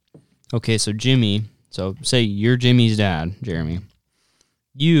 okay, so Jimmy, so say you're Jimmy's dad, Jeremy.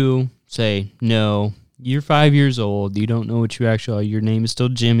 You say, no, you're 5 years old, you don't know what you actually are, your name is still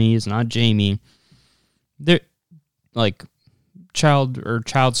Jimmy, it's not Jamie. They're, like, child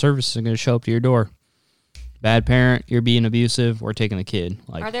services are going to show up to your door. Bad parent, you're being abusive, we're taking the kid.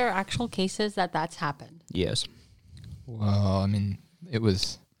 Like, are there actual cases that's happened? yes. well, I mean, it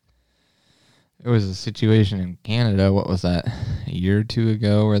was a situation in Canada. What was that? A year or two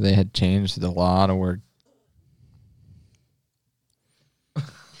ago, where they had changed the law to where.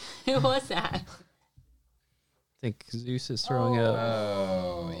 Who was that? I think Zeus is throwing up.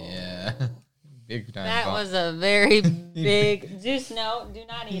 Oh yeah, big time. That was a very big Zeus. No, do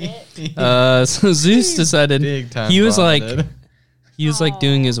not eat it. So Zeus decided Big time he was vomited. like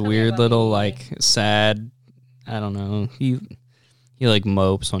doing his come weird here, little buddy. like sad, I don't know, he like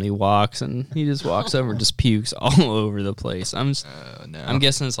mopes when he walks, and he just walks over and just pukes all over the place. Oh no. I'm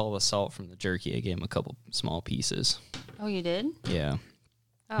guessing it's all the salt from the jerky. I gave him a couple small pieces. Oh, you did? Yeah,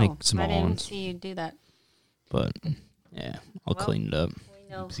 Oh, Make some I didn't almonds. see you do that. but yeah, I'll Well. clean it up. We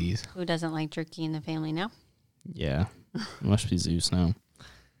know Oopsies. who doesn't like jerky in the family now. Yeah, it must be Zeus now.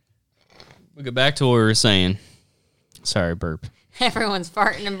 We'll get back to what we were saying. Sorry, burp. Everyone's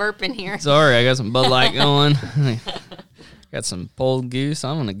farting and burping here. Sorry, I got some Bud Light going. Got some pulled goose.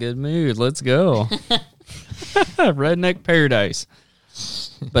 I'm in a good mood. Let's go. Redneck paradise.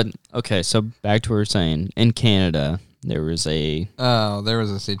 But, okay, so back to what we were saying. In Canada, there was a... Oh, there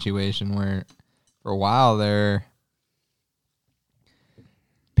was a situation where, for a while there,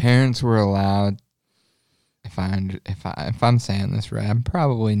 parents were allowed. If I'm saying this right, I'm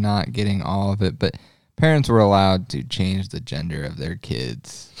probably not getting all of it, but parents were allowed to change the gender of their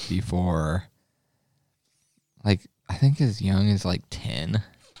kids before, like, I think as young as like 10.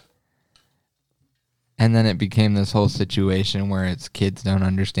 And then it became this whole situation where it's kids don't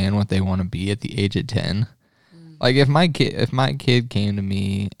understand what they want to be at the age of 10. Like if my kid came to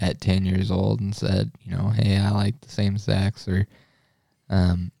me at 10 years old and said, you know, hey, I like the same sex, or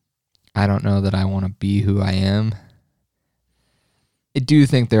I don't know that I want to be who I am. I do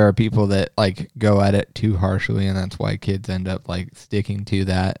think there are people that like go at it too harshly, and that's why kids end up like sticking to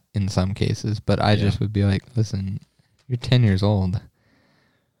that in some cases. But I just would be like, listen, you're 10 years old.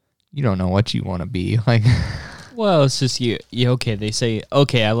 You don't know what you want to be. Like, Well, it's just you. Okay, they say,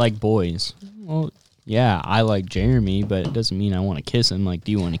 okay, I like boys. Well, yeah, I like Jeremy, but it doesn't mean I want to kiss him. Like,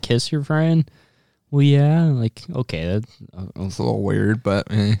 do you want to kiss your friend? Well, yeah. Like, okay, that's it's a little weird, but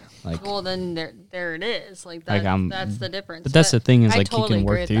like. Well, then there it is. Like Like, that's the difference. But that's the thing is I like totally you can agree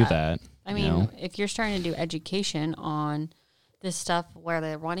work with through that. that. I you mean, know? if you're starting to do education on this stuff where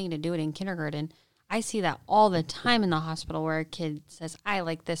they're wanting to do it in kindergarten, I see that all the time in the hospital where a kid says, I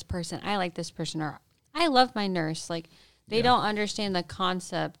like this person, or I love my nurse. Like, they don't understand the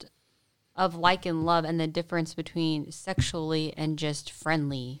concept of like and love and the difference between sexually and just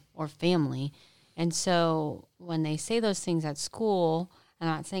friendly or family. And so when they say those things at school, I'm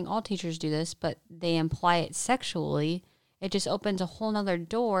not saying all teachers do this, but they imply it sexually, it just opens a whole nother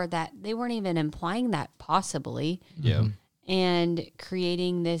door that they weren't even implying that possibly. Yeah. And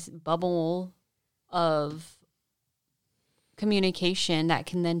creating this bubble of communication that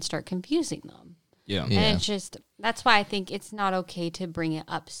can then start confusing them. Yeah. Yeah. And it's just, that's why I think it's not okay to bring it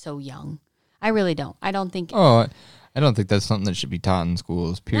up so young. I really don't. I don't think, I don't think that's something that should be taught in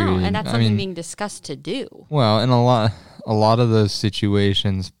schools, period. no, and that's I something mean, being discussed to do. well, and a lot of those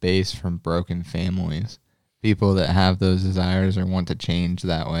situations based from broken families, people that have those desires or want to change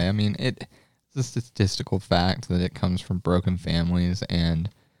that way. I mean, it's a statistical fact that it comes from broken families and,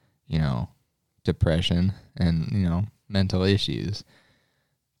 you know, depression and, you know, mental issues.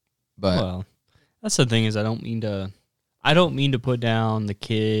 But Well, that's the thing is I don't mean to put down the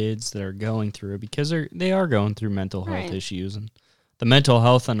kids that are going through it, because they are going through mental health Right. issues, and the mental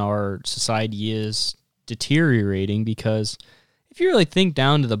health in our society is deteriorating. Because if you really think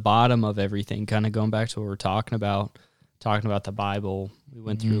down to the bottom of everything, kind of going back to what we're talking about the Bible, we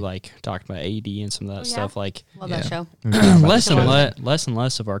went through like talking about AD and some of that Oh, yeah. stuff. Like Love that show. we were talking about less and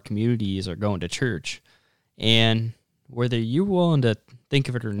less of our communities are going to church, and whether you're willing to think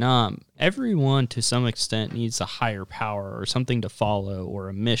of it or not, everyone to some extent needs a higher power or something to follow or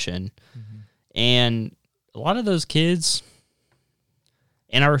a mission. And a lot of those kids,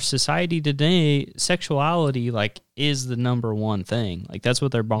 in our society today, sexuality like is the number one thing. Like that's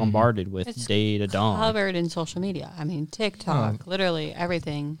what they're bombarded with It's day to dawn. covered in social media. I mean, TikTok, literally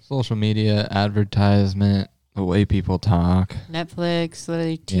everything. Social media, advertisement, the way people talk. Netflix,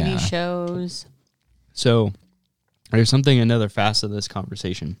 literally TV shows. So there's another facet of this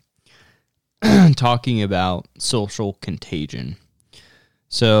conversation talking about social contagion.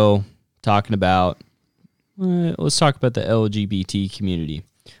 So talking about, let's talk about the LGBT community.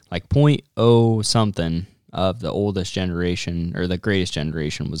 Like 0.0 something of the oldest generation or the greatest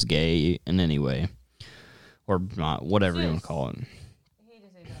generation was gay in any way, or not, whatever you want to call it.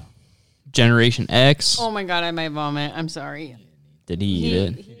 Generation X. Oh my God, I might vomit. I'm sorry. Did he eat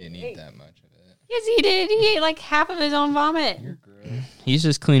it? He didn't eat that much of it. Yes, he did. He ate like half of his own vomit. He's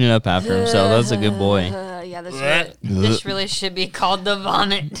just cleaning up after himself. That's a good boy. Yeah, this really should be called the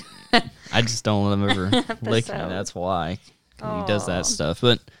vomit. I just don't let him ever lick me. That's why he does that stuff.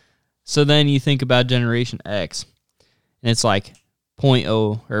 But so then you think about Generation X, and it's like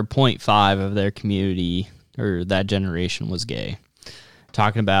 0.0 or 0.5 of their community or that generation was gay.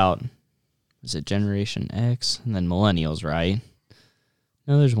 Talking about, is it Generation X and then Millennials, right?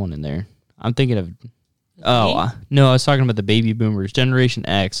 No, there's one in there. I'm thinking of. No, I was talking about the baby boomers. Generation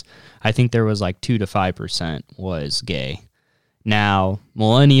X, I think there was like 2 to 5% was gay. Now,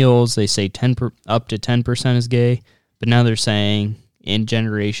 millennials, they say up to 10% is gay, but now they're saying in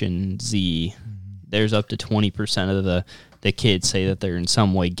Generation Z, there's up to 20% of the kids say that they're in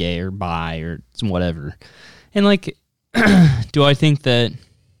some way gay or bi or whatever. And like, do I think that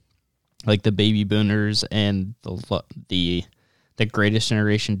like the baby boomers and the greatest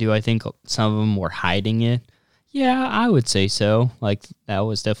generation, do I think some of them were hiding it? Yeah, I would say so. Like that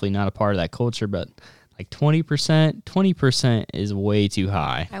was definitely not a part of that culture, but like 20% is way too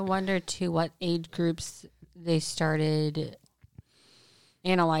high. I wonder to what age groups they started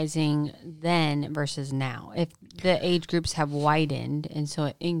analyzing then versus now. If the age groups have widened and so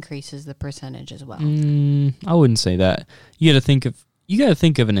it increases the percentage as well. I wouldn't say that. You got to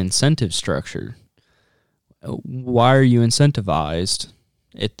think of an incentive structure. Why are you incentivized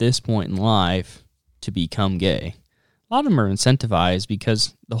at this point in life to become gay? A lot of them are incentivized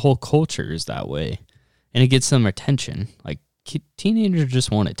because the whole culture is that way, and it gets them attention. Like teenagers just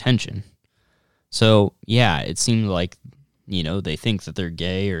want attention. So yeah, it seems like, they think that they're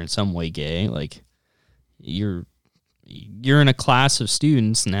gay or in some way gay. Like you're in a class of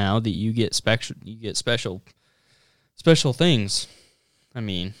students now that you get special things. I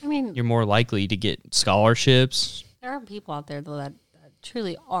mean, you're more likely to get scholarships. There are people out there though that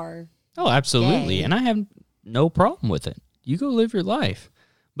truly are. Oh, absolutely. Gay. And I have no problem with it. You go live your life.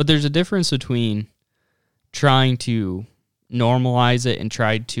 But there's a difference between trying to normalize it and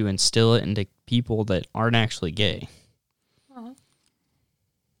try to instill it into people that aren't actually gay. Uh-huh.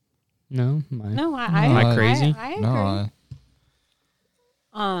 No? Am I crazy? I agree.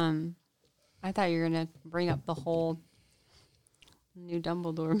 No. I thought you were going to bring up the whole new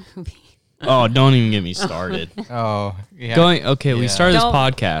Dumbledore movie. Oh, don't even get me started. Oh, yeah. We started this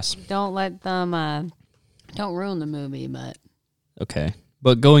podcast. Don't let them, don't ruin the movie, but. Okay.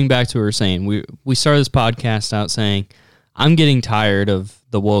 But going back to what we were saying, we started this podcast out saying, I'm getting tired of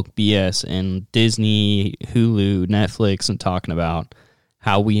the woke BS and Disney, Hulu, Netflix, and talking about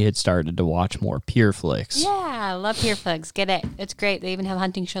how we had started to watch more Pure Flix. Yeah, I love Pure Flix. Get it. It's great. They even have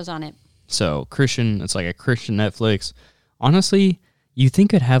hunting shows on it. So it's like a Christian Netflix. Honestly, you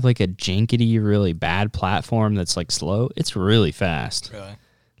think it'd have like a jankety, really bad platform that's like slow? It's really fast. Really?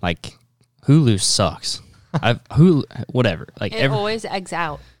 Like Hulu sucks. Hulu, whatever. Like it always eggs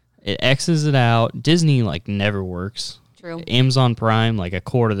out. It X's it out. Disney like never works. True. Amazon Prime, like a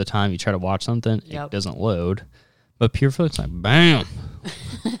quarter of the time you try to watch something, it doesn't load. But Pure Flix, like bam.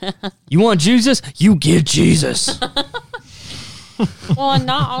 You want Jesus? You get Jesus. Well, and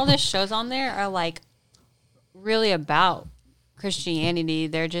not all the shows on there are like really about Christianity.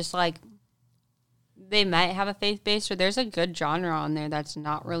 They're just like, they might have a faith-based, or there's a good genre on there that's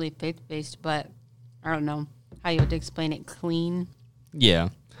not really faith-based, but I don't know how you would explain it. Clean. Yeah.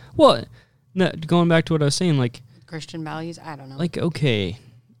 Well, no, going back to what I was saying, like Christian values. I don't know. Like, okay,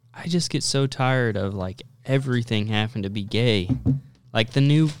 I just get so tired of like everything having to be gay. Like the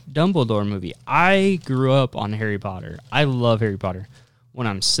new Dumbledore movie. I grew up on Harry Potter. I love Harry Potter. When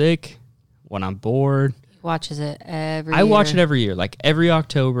I'm sick, when I'm bored, he watches it every I year. watch it every year, like every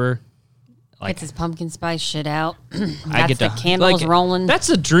October. Like, gets his pumpkin spice shit out. I get the to, candles like, rolling. That's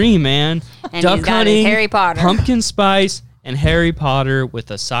a dream, man. And Duck he's got hunting, his Harry Potter. pumpkin spice, and Harry Potter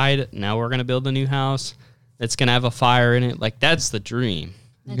with a side. Now we're gonna build a new house that's gonna have a fire in it. Like that's the dream.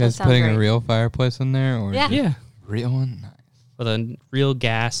 You guys putting a real fireplace in there, or Yeah. Yeah. real one? Nice. with a real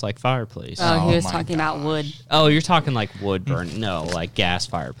gas like fireplace. Oh, he was my talking about wood. Oh, you're talking like wood burn? No, like gas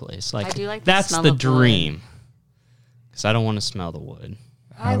fireplace. Like I do like the that's smell the of wood. dream. Because I don't want to smell the wood.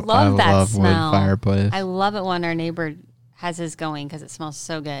 I love that love smell. wood fireplace. I love it when our neighbor has his going because it smells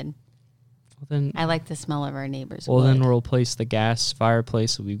so good. Well, then, I like the smell of our neighbor's well, wood. then we'll replace the gas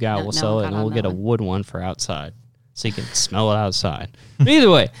fireplace that we've got. No, We'll no, sell it, not and on we'll that get a one. wood one for outside, so you can smell it outside. But either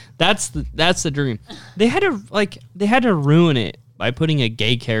way, that's the dream. They had to ruin it by putting a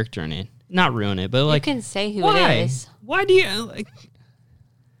gay character in it. Not ruin it, but like you can say who why? it is. Why do you like?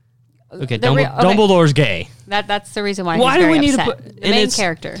 Okay, The re- okay. Dumbledore's gay. That's the reason why. Why he's do we very need to upset. put- the and main it's-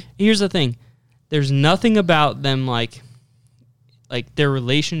 character? Here's the thing: there's nothing about them like their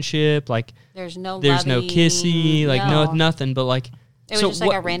relationship. Like There's no there's no loving, kissy. Like no nothing. But like It was just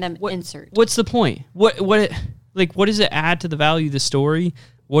like a random insert. What's the point? What does it add to the value of the story?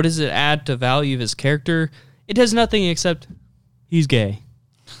 What does it add to value of his character? It does nothing except he's gay,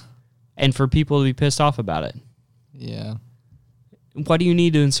 and for people to be pissed off about it. Yeah. Why do you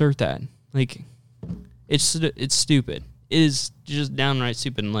need to insert that? Like, it's stupid. It is just downright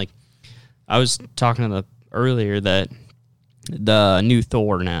stupid. And like, I was talking to earlier that the new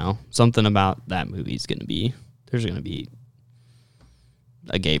Thor now, something about that movie is there's going to be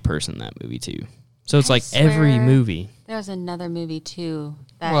a gay person in that movie too. So it's I like every swear movie. There's another movie too.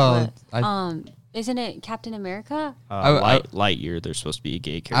 That Well, isn't it Captain America? Lightyear, there's supposed to be a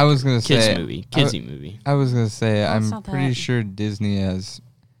gay character. I was gonna say kidsy movie. I was gonna say it's I'm not pretty that. sure Disney has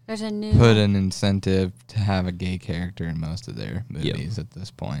There's a new. put an incentive to have a gay character in most of their movies at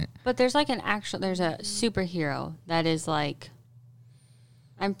this point. But there's like there's a superhero that is like,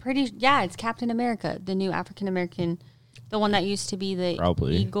 it's Captain America, the new African American, the one that used to be the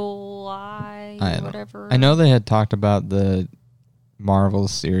Probably. Eagle Eye, whatever. I know they had talked about the Marvel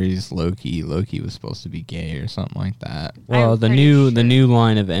series Loki. Loki was supposed to be gay or something like that. Well, I'm the pretty new sure.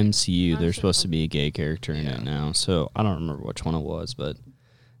 line of MCU, there's I'm supposed to be a gay character in it now. So I don't remember which one it was, but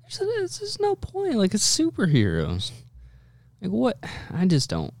there's just no point. Like, it's superheroes. Like, what? I just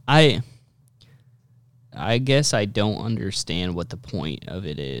don't. I guess I don't understand what the point of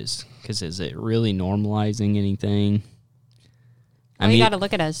it is. Because is it really normalizing anything? You got to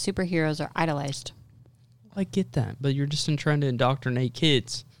look at it as superheroes are idolized. I get that, but you're just trying to indoctrinate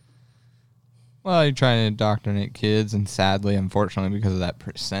kids. Well, you're trying to indoctrinate kids, and sadly, unfortunately, because of that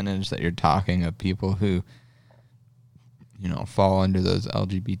percentage that you're talking of people who, fall under those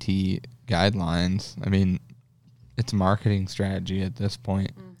LGBT guidelines. I mean, it's a marketing strategy at this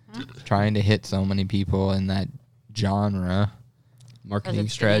point. Trying to hit so many people in that genre. Marketing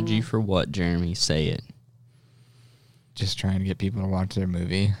it's strategy getting- for what, Jeremy? Say it. Just trying to get people to watch their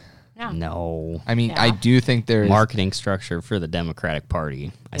movie. Yeah. No. I mean, Yeah. I do think there is... Marketing structure for the Democratic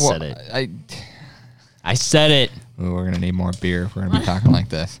Party. I Well, said it. I said it. Well, we're going to need more beer if we're going to be talking like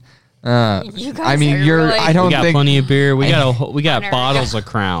this. You guys I mean, are you're... really- I don't We got think... plenty of beer. We got Hunter, bottles of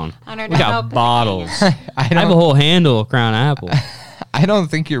Crown. Hunter, We got no bottles. picking. I I have a whole handle of Crown Apple. I don't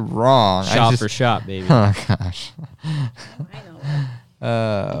think you're wrong. I Shot just, for shot, baby. Oh, gosh. I know.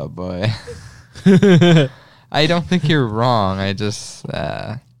 Oh, boy. I don't think you're wrong. I just...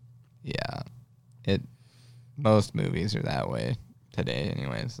 Most movies are that way today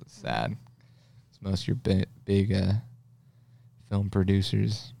anyways. It's sad. It's most of your big film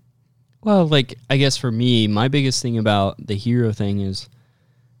producers. Well, like, I guess for me, my biggest thing about the hero thing is,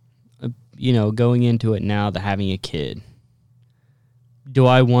 going into it now, having a kid. Do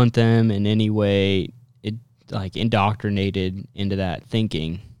I want them in any way, indoctrinated into that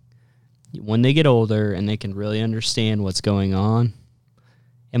thinking? When they get older and they can really understand what's going on,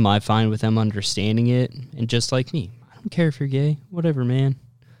 am I fine with them understanding it? And just like me, I don't care if you're gay. Whatever, man.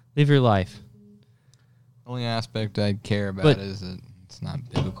 Live your life. Only aspect I care about is that it's not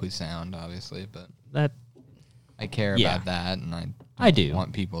biblically sound, obviously, but That I care Yeah. about that, and I do.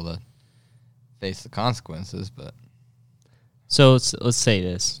 want people to face the consequences, but So let's say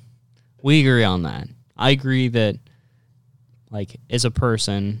this. We agree on that. I agree that, like, as a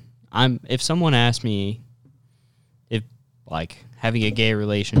person, if someone asks me if, like, having a gay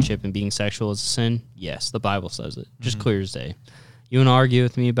relationship and being sexual is a sin, yes, the Bible says it. Just clear as day. You want to argue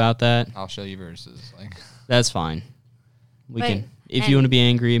with me about that? I'll show you verses. Like, That's fine. We But- can. If you want to be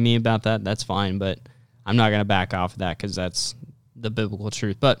angry at me about that, that's fine. But I'm not going to back off of that because that's the biblical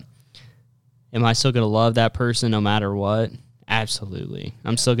truth. But am I still going to love that person no matter what? Absolutely.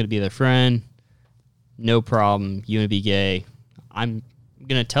 I'm still going to be their friend. No problem. You want to be gay. I'm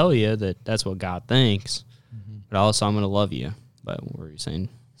going to tell you that that's what God thinks. But also, I'm going to love you. But what were you saying?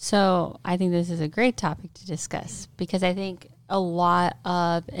 So I think this is a great topic to discuss because I think a lot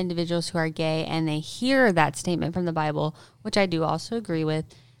of individuals who are gay and they hear that statement from the Bible, which I do also agree with,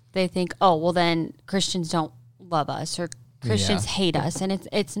 they think, oh, well, then Christians don't love us or Christians hate us. And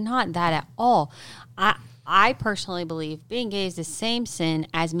it's not that at all. I personally believe being gay is the same sin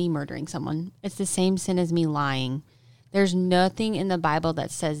as me murdering someone. It's the same sin as me lying. There's nothing in the Bible that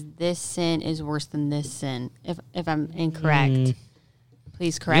says this sin is worse than this sin. If I'm incorrect,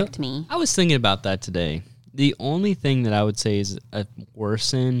 please correct me. I was thinking about that today. The only thing that I would say is a worse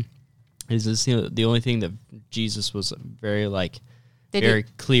sin is this, the only thing that Jesus was very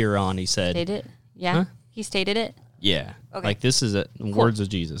clear on. He said, stated it? Yeah. Huh? He stated it? Yeah. Okay. Like this is words of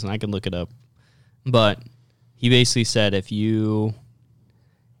Jesus, and I can look it up. But he basically said if you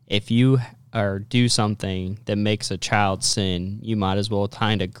do something that makes a child sin, you might as well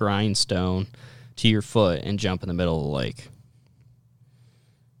tie a grindstone to your foot and jump in the middle of the lake.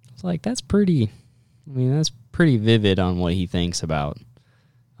 It's like that's pretty vivid on what he thinks about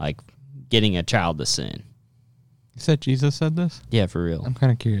like getting a child to sin. You said Jesus said this? Yeah, for real. I'm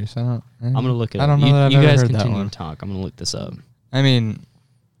kind of curious. I'm gonna look it up. I don't know that I've ever guys heard continue that one. to talk. I'm gonna look this up. I mean,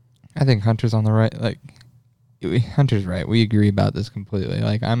 I think Hunter's on the right. Hunter's right. We agree about this completely.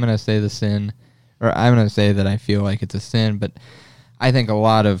 Like, I'm gonna say the sin, or I'm gonna say that I feel like it's a sin, but I think a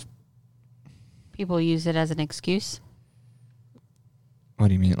lot of people use it as an excuse. What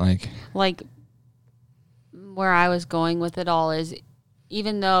do you mean, like where I was going with it all is,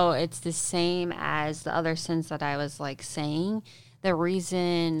 even though it's the same as the other sins that I was like saying, the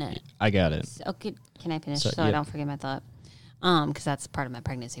reason I got it. Okay, can I finish so I don't forget my thought? Because that's part of my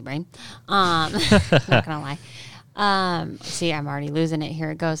pregnancy brain. Not gonna lie. See, I'm already losing it. Here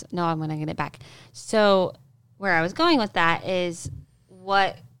it goes. No, I'm gonna get it back. So where I was going with that is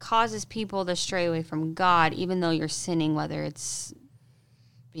what causes people to stray away from God, even though you're sinning, whether it's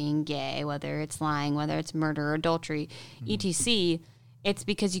being gay, whether it's lying, whether it's murder, adultery, etc. It's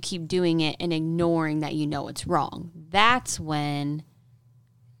because you keep doing it and ignoring that you know it's wrong. That's when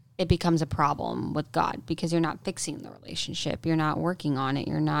it becomes a problem with God, because you're not fixing the relationship. You're not working on it.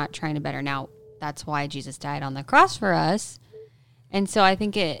 You're not trying to better. Now, that's why Jesus died on the cross for us. And so I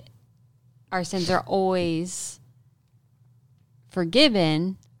think our sins are always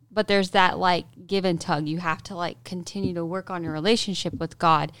forgiven, but there's that like give and tug. You have to like continue to work on your relationship with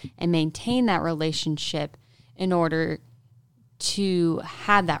God and maintain that relationship in order to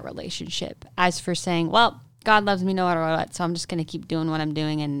have that relationship. As for saying, well, God loves me no matter what, so I'm just going to keep doing what I'm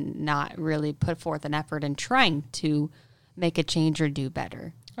doing and not really put forth an effort in trying to make a change or do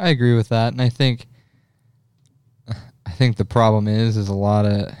better. I agree with that, and I think the problem is a lot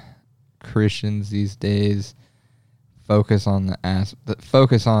of Christians these days focus on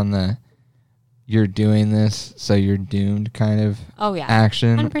the you're doing this so you're doomed kind of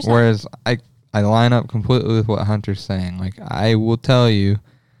action. 100%. Whereas I line up completely with what Hunter's saying. Like, I will tell you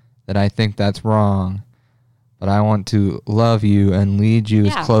that I think that's wrong, but I want to love you and lead you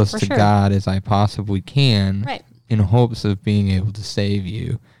as close to God as I possibly can, right, in hopes of being able to save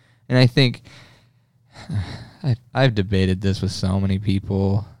you. And I think I've debated this with so many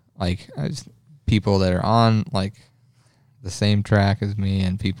people, like people that are on like the same track as me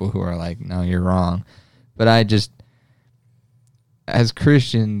and people who are like, no, you're wrong. But as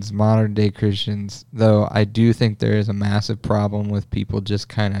Christians, modern day Christians, though, I do think there is a massive problem with people just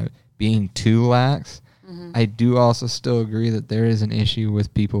kind of being too lax. Mm-hmm. I do also still agree that there is an issue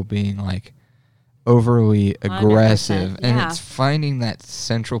with people being like overly aggressive, and it's finding that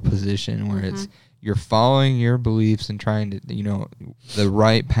central position where it's you're following your beliefs and trying to, the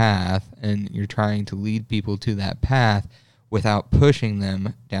right path, and you're trying to lead people to that path without pushing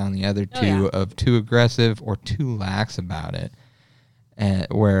them down the other two of too aggressive or too lax about it. And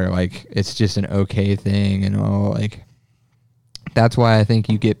where like it's just an okay thing, and that's why I think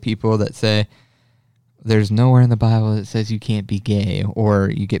you get people that say there's nowhere in the Bible that says you can't be gay, or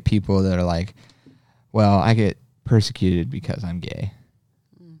you get people that are like, well, I get persecuted because I'm gay.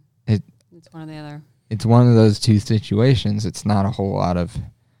 It's one or the other. It's one of those two situations. It's not a whole lot of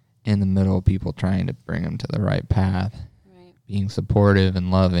in the middle people trying to bring them to the right path, right, being supportive and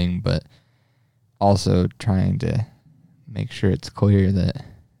loving, but also trying to make sure it's clear that,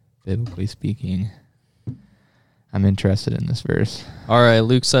 biblically speaking, I'm interested in this verse. All right,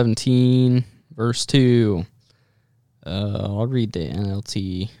 Luke 17, verse 2. I'll read the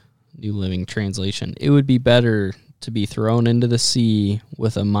NLT, New Living Translation. It would be better to be thrown into the sea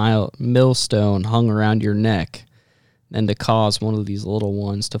with a millstone hung around your neck than to cause one of these little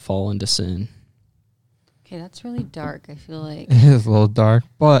ones to fall into sin. Okay, that's really dark, I feel like. It is a little dark,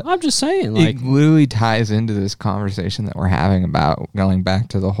 but I'm just saying, it literally ties into this conversation that we're having about going back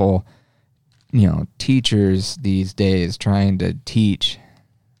to the whole teachers these days trying to teach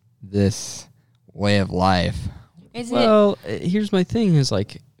this way of life. Here's my thing is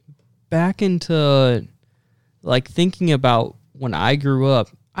like back into like thinking about when I grew up,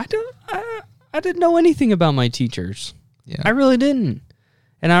 I didn't know anything about my teachers. Yeah. I really didn't.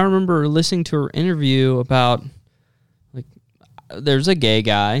 And I remember listening to her interview about like there's a gay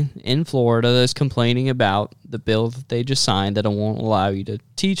guy in Florida that's complaining about the bill that they just signed that won't allow you to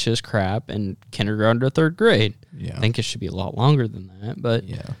teach this crap in kindergarten to third grade. Yeah. I think it should be a lot longer than that, but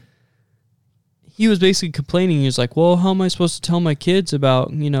yeah. He was basically complaining. He was like, well, how am I supposed to tell my kids about,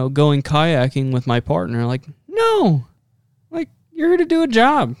 going kayaking with my partner? Like, no. Like, you're here to do a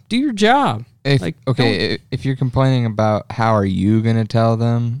job. Do your job. If you're complaining about how are you going to tell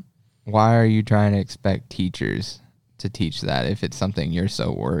them, why are you trying to expect teachers to teach that if it's something you're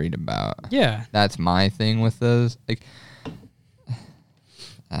so worried about? Yeah. That's my thing with those.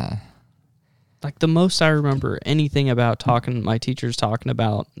 Like the most I remember anything about my teachers talking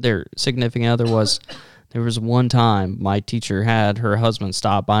about their significant other was there was one time my teacher had her husband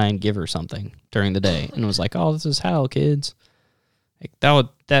stop by and give her something during the day and was like, "Oh, this is Hal, kids." Like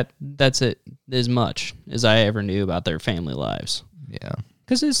that's it as much as I ever knew about their family lives. Yeah.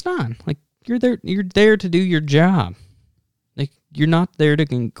 Cuz it's not like you're there to do your job. Like you're not there to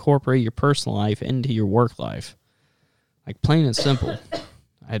incorporate your personal life into your work life. Like plain and simple.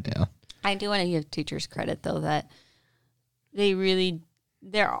 Yeah. I do want to give teachers credit, though, that they really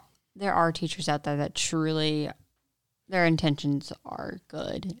there are teachers out there that truly their intentions are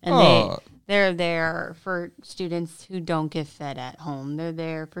good, and they're there for students who don't get fed at home. They're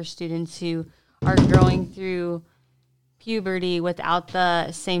there for students who are growing through puberty without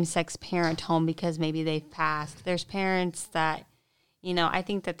the same-sex parent home because maybe they've passed. There's parents that, I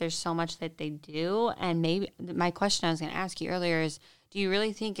think that there's so much that they do, and maybe my question I was going to ask you earlier is, do you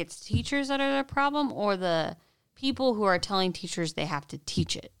really think it's teachers that are the problem or the people who are telling teachers they have to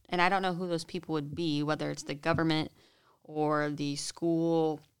teach it? And I don't know who those people would be, whether it's the government or the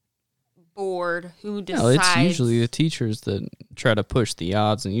school board who decides. No, it's usually the teachers that try to push the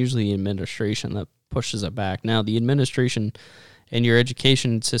odds and usually the administration that pushes it back. Now, the administration and your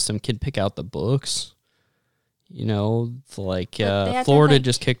education system can pick out the books. Florida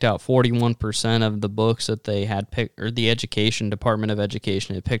just kicked out 41% of the books that they had picked, or the Department of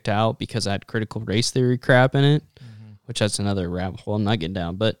Education had picked out because it had critical race theory crap in it, which that's another rabbit hole I'm not getting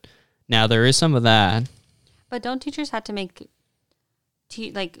down. But now there is some of that. But don't teachers have to make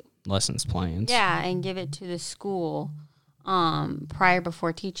lessons plans? Yeah, and give it to the school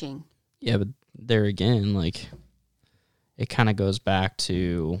before teaching. Yeah, but there again, it kind of goes back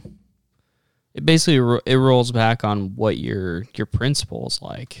to. It basically rolls back on what your principal is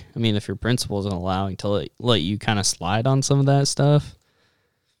like. I mean, if your principal isn't allowing to let you kind of slide on some of that stuff,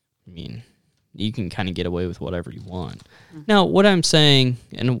 I mean, you can kind of get away with whatever you want. Mm-hmm. Now, what I'm saying,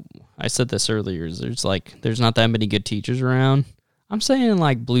 and I said this earlier, is there's not that many good teachers around. I'm saying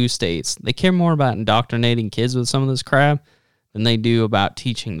like blue states, they care more about indoctrinating kids with some of this crap than they do about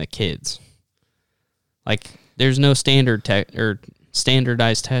teaching the kids. Like, there's no standardized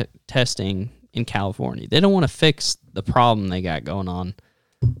testing in California. They don't want to fix the problem they got going on.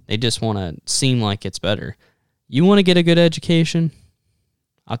 They just want to seem like it's better. You want to get a good education?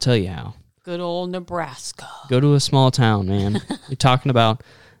 I'll tell you how. Good old Nebraska. Go to a small town, man. You're talking about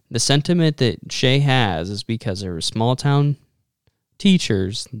the sentiment that Shea has is because there were small town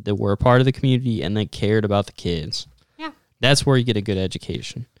teachers that were a part of the community and they cared about the kids. Yeah. That's where you get a good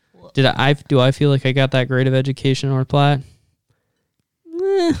education. Do I feel like I got that great of education in North Platte?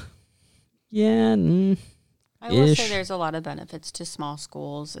 Yeah. I will say there's a lot of benefits to small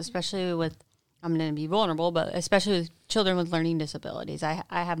schools, especially with, I'm going to be vulnerable, but especially with children with learning disabilities. I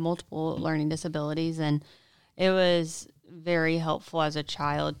have multiple learning disabilities, and it was very helpful as a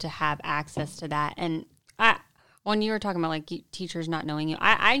child to have access to that. And when you were talking about teachers not knowing you,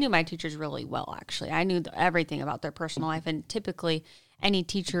 I knew my teachers really well, actually. I knew everything about their personal life, and typically any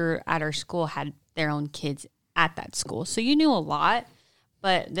teacher at our school had their own kids at that school. So you knew a lot.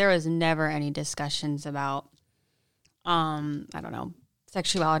 But there was never any discussions about,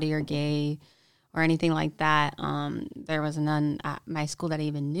 sexuality or gay or anything like that. There was none at my school that I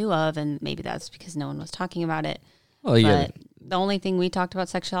even knew of, and maybe that's because no one was talking about it. Oh, yeah. But the only thing we talked about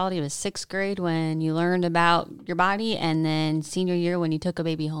sexuality was 6th grade when you learned about your body, and then senior year when you took a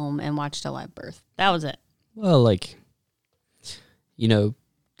baby home and watched a live birth. That was it. Well,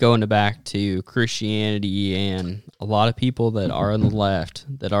 going back to Christianity and a lot of people that are on the left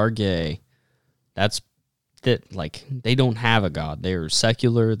that are gay, they don't have a God. They're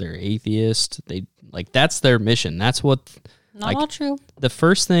secular, they're atheist. That's their mission. That's what Not all true. The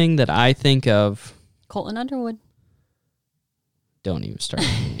first thing that I think of... Colton Underwood. Don't even start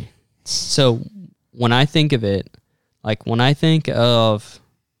with me. So when I think of it, like when I think of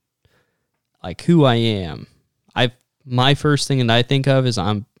like who I am, my first thing that I think of is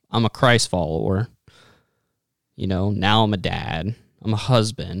I'm a Christ follower. You know, now I'm a dad. I'm a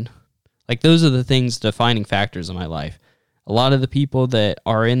husband. Like those are the things, defining factors in my life. A lot of the people that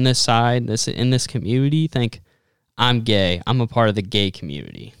are in this side, in this community, think I'm gay. I'm a part of the gay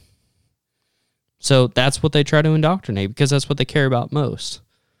community. So that's what they try to indoctrinate because that's what they care about most.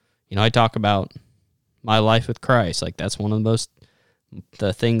 You know, I talk about my life with Christ. Like that's one of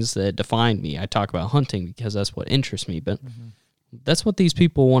the things that defined me. I talk about hunting because that's what interests me. But that's what these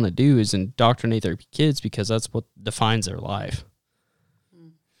people want to do, is indoctrinate their kids because that's what defines their life.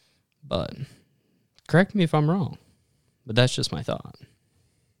 But correct me if I'm wrong. But that's just my thought.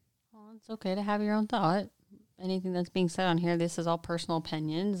 Well, it's okay to have your own thought. Anything that's being said on here, this is all personal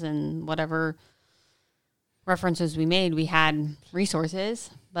opinions, and whatever references we made, we had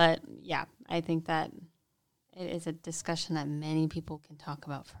resources. But yeah, I think that it is a discussion that many people can talk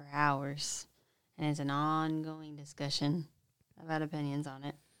about for hours, and it's an ongoing discussion. I've had opinions on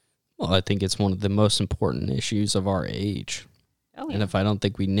it. Well, I think it's one of the most important issues of our age. Oh, yeah. And if I don't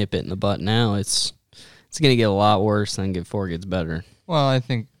think we nip it in the butt now, it's going to get a lot worse than before it gets better. Well, I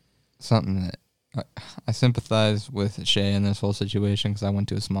think something that I sympathize with Shay in this whole situation because I went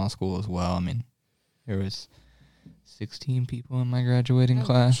to a small school as well. I mean, there was 16 people in my graduating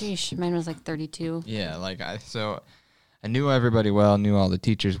class. Sheesh, mine was like 32. Yeah, like I knew everybody well, knew all the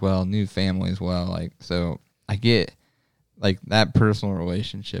teachers well, knew families well. Like, so I get like that personal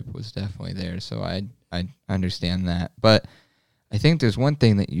relationship was definitely there. So I understand that. But I think there's one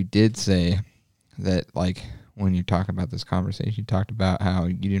thing that you did say that, like, when you talk about this conversation, you talked about how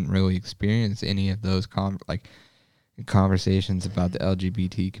you didn't really experience any of those conversations about the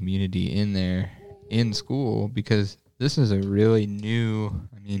LGBT community in school, because this is a really new,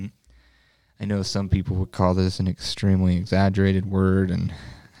 I mean, I know some people would call this an extremely exaggerated word, and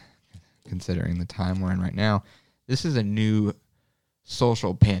considering the time we're in right now, this is a new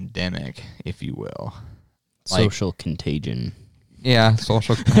social pandemic, if you will. Social contagion. Yeah,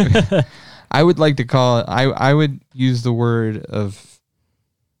 social. I would like to call it. I would use the word of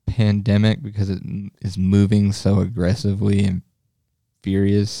pandemic because it is moving so aggressively and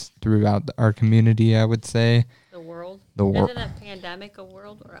furious throughout our community. I would say the world. Isn't a pandemic a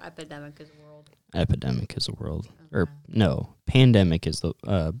world, or epidemic is a world? Epidemic is a world, Okay. or no, pandemic is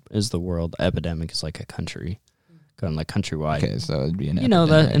the world. Epidemic is like a country, kind of like countrywide. Okay, so it'd be an. You know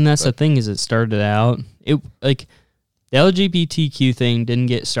that, and that's the thing, is it started out. It like. The LGBTQ thing didn't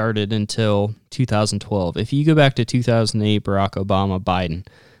get started until 2012. If you go back to 2008, Barack Obama, Biden,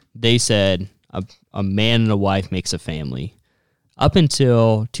 they said a man and a wife makes a family. Up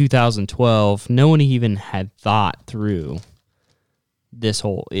until 2012, no one even had thought through this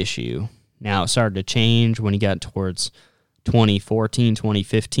whole issue. Now it started to change when you got towards 2014,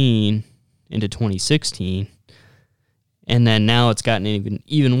 2015, into 2016. And then now it's gotten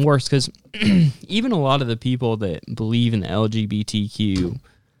even worse because even a lot of the people that believe in the LGBTQ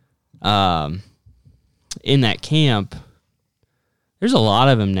in that camp, there's a lot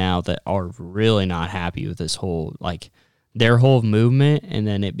of them now that are really not happy with this whole, like, their whole movement, and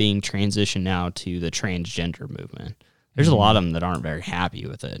then it being transitioned now to the transgender movement. There's a lot of them that aren't very happy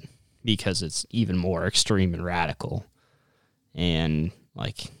with it because it's even more extreme and radical. And,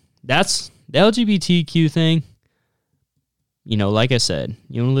 like, that's the LGBTQ thing. You know, like I said,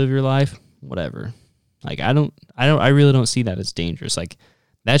 you want to live your life, whatever. Like, I really don't see that as dangerous. Like,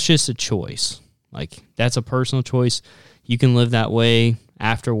 that's just a choice. Like, that's a personal choice. You can live that way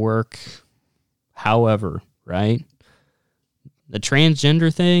after work, however, right? The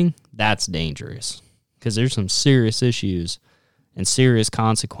transgender thing, that's dangerous because there's some serious issues and serious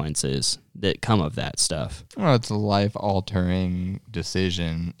consequences that come of that stuff. Well, it's a life-altering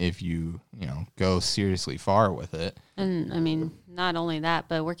decision if you go seriously far with it. And I mean, not only that,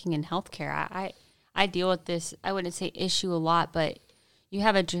 but working in healthcare, I deal with this, I wouldn't say issue a lot, but you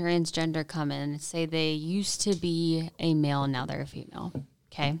have a transgender come in and say they used to be a male and now they're a female.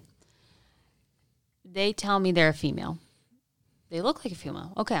 Okay. They tell me they're a female. They look like a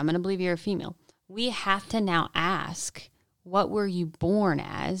female. Okay, I'm going to believe you're a female. We have to now ask, what were you born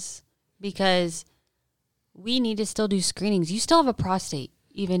as? Because we need to still do screenings. You still have a prostate,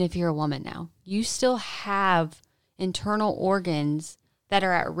 even if you're a woman now. You still have internal organs that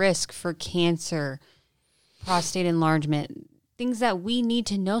are at risk for cancer, prostate enlargement, things that we need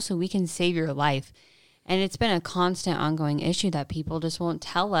to know so we can save your life. And it's been a constant ongoing issue that people just won't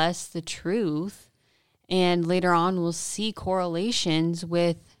tell us the truth. And later on, we'll see correlations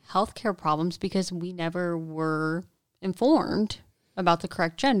with healthcare problems because we never were informed about the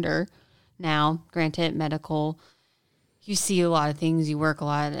correct gender. Now, granted, medical, you see a lot of things, you work a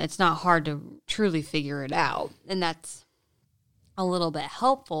lot. It's not hard to truly figure it out. And that's a little bit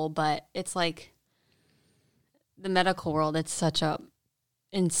helpful, but it's like the medical world, it's such a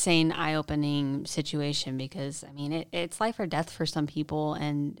insane, eye-opening situation because, I mean, it's life or death for some people,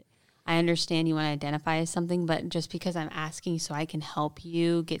 and I understand you want to identify as something, but just because I'm asking so I can help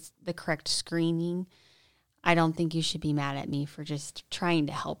you get the correct screening, I don't think you should be mad at me for just trying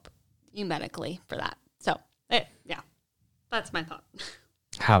to help you medically for that. So, yeah, that's my thought.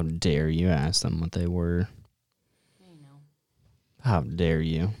 How dare you ask them what they were? I know. How dare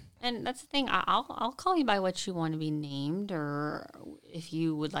you? And that's the thing. I'll call you by what you want to be named, or if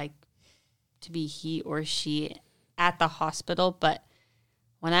you would like to be he or she at the hospital. But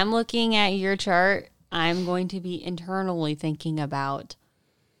when I'm looking at your chart, I'm going to be internally thinking about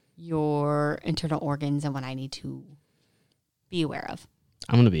your internal organs and what I need to be aware of.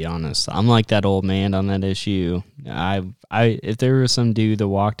 I'm gonna be honest. I'm like that old man on that issue. If there was some dude that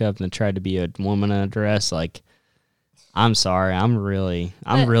walked up and tried to be a woman in a dress, like, I'm sorry. I'm really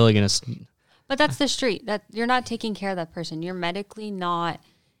gonna. But that's the street. That you're not taking care of that person. You're medically not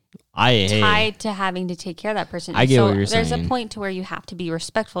Hey, tied to having to take care of that person. I get what you're saying. There's a saying. point to where you have to be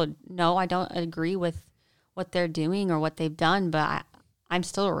respectful. No, I don't agree with what they're doing or what they've done, but I'm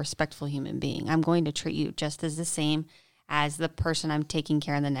still a respectful human being. I'm going to treat you just as the same as the person I'm taking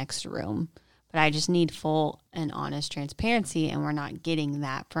care in the next room. But I just need full and honest transparency, and we're not getting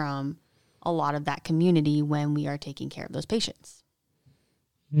that from a lot of that community when we are taking care of those patients.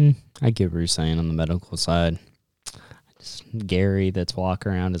 I get what you're saying on the medical side. Just Gary that's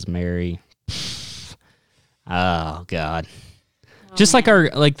walking around as Mary. Oh God. Just like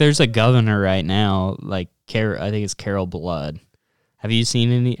there's a governor right now, like I think it's Carol Blood. Have you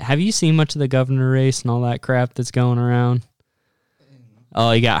seen much of the governor race and all that crap that's going around?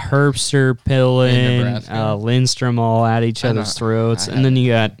 Oh, you got Herbster, Pillen, Lindstrom all at each other's throats, and then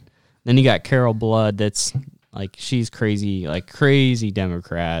you got Carol Blood that's like, she's crazy, like crazy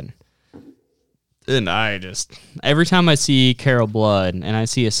Democrat. And every time I see Carol Blood and I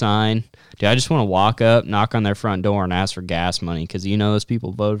see a sign, dude, I just want to walk up, knock on their front door, and ask for gas money because those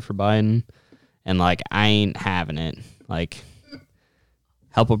people voted for Biden, and like, I ain't having it. Like,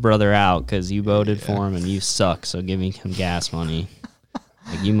 help a brother out because you voted for him and you suck, so give me some gas money.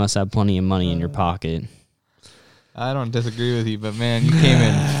 Like, you must have plenty of money in your pocket. I don't disagree with you, but man, you came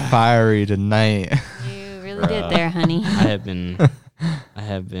in fiery tonight. You really did there, honey. I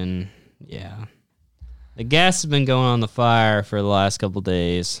have been, yeah. The gas has been going on the fire for the last couple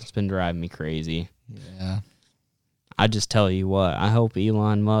days. It's been driving me crazy. Yeah. I just tell you what, I hope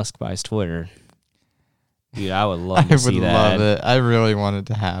Elon Musk buys Twitter. Dude, I would love to see that. I would love it. I really want it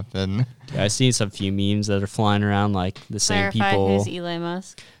to happen. Dude, I've seen some few memes that are flying around, like the same Clarify people. who's Elon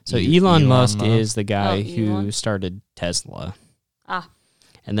Musk? So Elon Musk is the guy who Elon? started Tesla. Ah.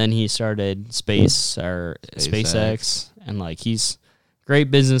 And then he started SpaceX, and like, he's a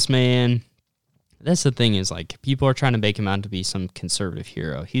great businessman. That's the thing, is like, people are trying to make him out to be some conservative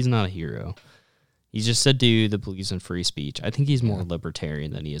hero. He's not a hero. He's just a dude that believes in free speech. I think he's more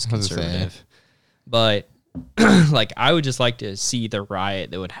libertarian than he is conservative. But like, I would just like to see the riot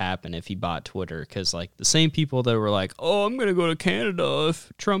that would happen if he bought Twitter, because like, the same people that were like, oh, I'm going to go to Canada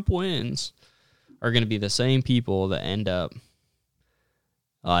if Trump wins, are going to be the same people that end up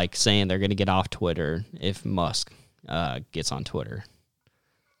like saying they're going to get off Twitter if Musk gets on Twitter.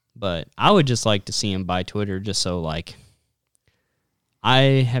 But I would just like to see him buy Twitter, just so, like, I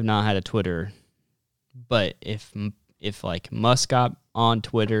have not had a Twitter, but if like Musk got on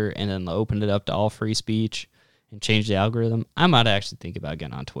Twitter and then opened it up to all free speech and changed the algorithm, I might actually think about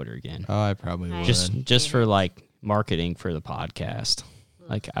getting on Twitter again. Oh, I probably would. Just for like marketing for the podcast.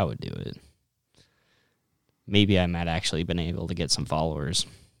 Like, I would do it. Maybe I might actually been able to get some followers.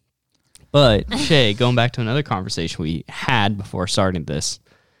 But Shay, going back to another conversation we had before starting this,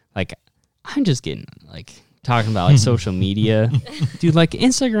 like, I'm just getting like talking about like social media, dude. Like,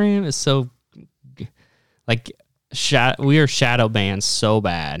 Instagram is so like we are shadow banned so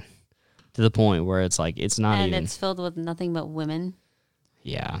bad to the point where it's like, it's not even. And it's filled with nothing but women.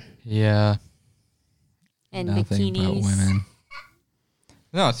 Yeah. Yeah. And nothing bikinis. but women.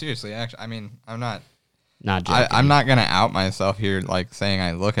 No, seriously. Actually, I mean, I'm not joking. I'm not gonna out myself here, like saying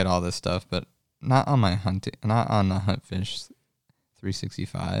I look at all this stuff, but not on my not on the Huntfish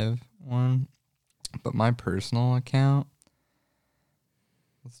 365 one, but my personal account.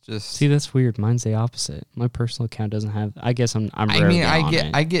 Let's just see. That's weird. Mine's the opposite. My personal account doesn't have. I guess I'm. I mean,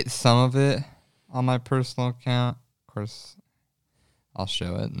 I get some of it on my personal account. Of course, I'll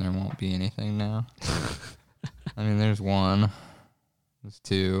show it, and there won't be anything now. I mean, there's one. There's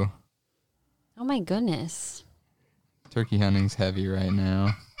two. Oh, my goodness. Turkey hunting's heavy right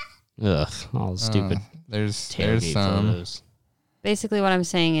now. Ugh, all the stupid There's tailgate some. photos. Basically, what I'm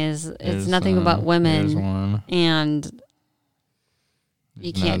saying is it's There's nothing some. about women. There's one. And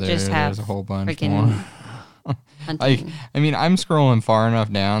you can't just have There's a whole bunch freaking more. hunting. Like, I mean, I'm scrolling far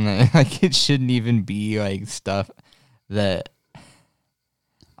enough down that like it shouldn't even be like stuff that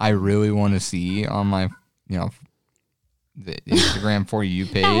I really want to see on my, the Instagram For You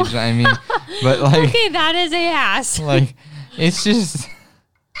page. I mean, but like, okay, that is a ass. like, it's just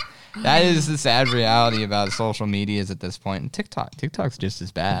that is the sad reality about social medias at this point. And TikTok's just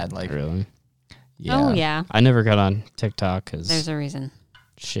as bad. Like, Really? Oh, yeah. I never got on TikTok There's because a reason.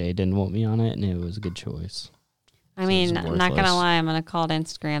 Shay didn't want me on it, and it was a good choice. I mean, it's I'm not going to worthless. lie. I'm going to call it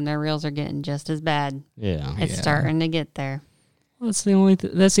Instagram. Their reels are getting just as bad. Yeah. It's starting to get there. Well, that's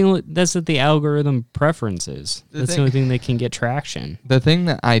what the algorithm preferences. That's the only thing that can get traction. The thing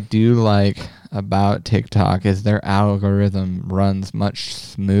that I do like about TikTok is their algorithm runs much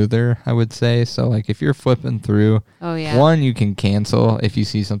smoother, I would say. So, like, if you're flipping through, Oh, yeah. one, you can cancel. If you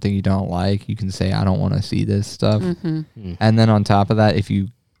see something you don't like, you can say, I don't want to see this stuff. Mm-hmm. And then on top of that, if you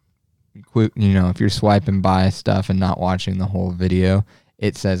quit, if you're swiping by stuff and not watching the whole video,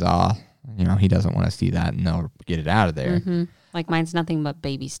 it says, he doesn't want to see that, and they'll get it out of there. Mm-hmm. Like mine's nothing but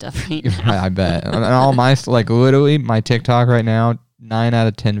baby stuff right now. I bet. And all my, like, literally, my TikTok right now, 9 out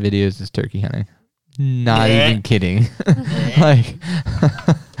of 10 videos is turkey hunting. Not even kidding. Like,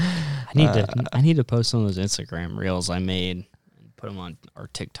 I need to post some of those Instagram reels I made and put them on our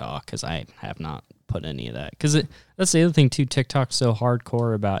TikTok because I have not put any of that. Because that's the other thing too. TikTok's so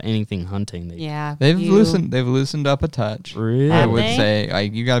hardcore about anything hunting. Yeah. they've loosened up a touch. Really? I Have would they? say,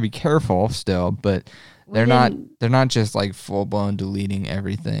 like, you got to be careful still, but they're not just like full blown deleting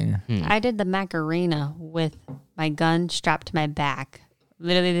everything. I did the Macarena with my gun strapped to my back.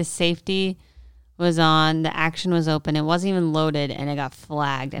 Literally, the safety was on, the action was open, it wasn't even loaded, and it got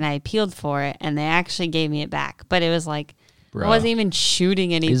flagged. And I appealed for it, and they actually gave me it back. But it was like, Bro. I wasn't even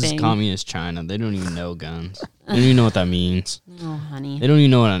shooting anything. This is communist China. They don't even know guns. They don't even know what that means. Oh, honey. They don't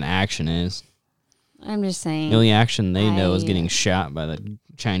even know what an action is. I'm just saying. The only action they know is I- getting shot by the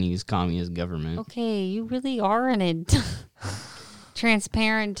Chinese Communist government. Okay, you really are in a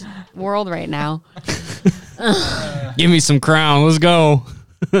transparent world right now. Give me some crown. Let's go.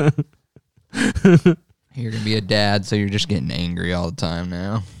 You're gonna be a dad, so you're just getting angry all the time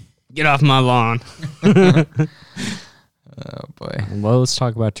now. Get off my lawn. Oh boy. Well, let's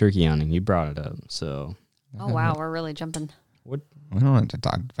talk about turkey hunting. You brought it up, so Oh, wow, we're really jumping. We don't have to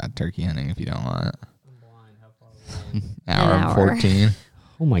talk about turkey hunting if you don't want. An hour. 14.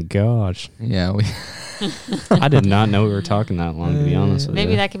 oh my gosh, Yeah, we. I did not know we were talking that long. To be honest with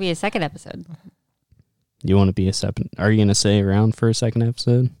Maybe you, that could be a second episode. you want to be a second? Are you gonna stay around for a second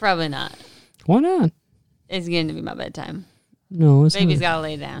episode? Probably not. Why not? It's going to be my bedtime. No, it's Baby's not. got to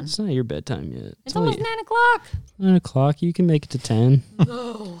lay down. It's not your bedtime yet. It's almost 9 o'clock. 9 o'clock. You can make it to 10.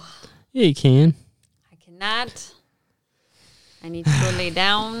 No. Yeah, you can. I cannot. I need to go lay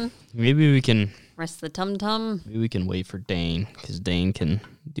down, Maybe we can. rest the tum-tum. Maybe we can wait for Dane because Dane can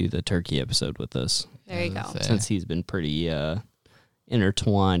do the turkey episode with us There you go. Say. since he's been pretty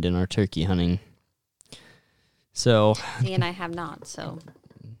intertwined in our turkey hunting. So See, and I have not, so.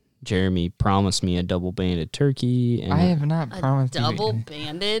 Jeremy promised me a double banded turkey, and I have not A promised you.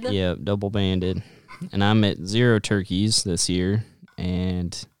 double-banded? yeah, double banded, and I'm at 0 turkeys this year,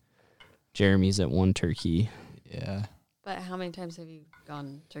 and Jeremy's at 1 turkey. Yeah. But how many times have you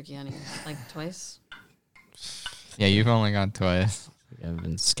gone turkey hunting? Like twice? Yeah, you've only gone twice. I've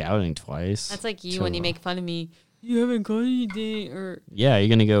been scouting twice. That's like you So, when you make fun of me. You haven't gone anything, or yeah, you're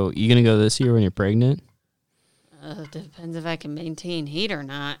gonna go. You gonna go this year when you're pregnant? depends if I can maintain heat or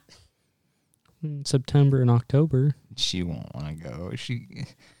not. In September and October. She won't want to go.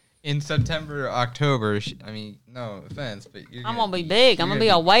 In September, October. No offense, but I'm gonna be big. I'm gonna be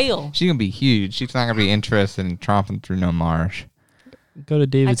a whale. She's gonna be huge. She's not gonna be interested in tromping through no marsh. Go to I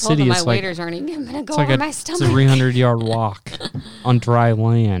David told City. them my It's like waiters aren't even gonna go it's like over a, my it's a stomach. 300-yard walk on dry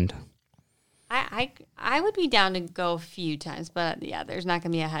land. I would be down to go a few times, but yeah, there's not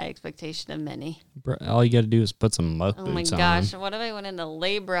gonna be a high expectation of many. Bro, all you got to do is put some muck Oh my boots gosh, on. what if I went into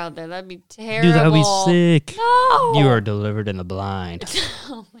labor out there? That'd be terrible. Dude, that'd be sick. No. You are delivered in the blind.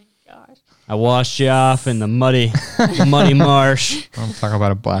 Oh my gosh. I washed you off in the muddy marsh. I'm talking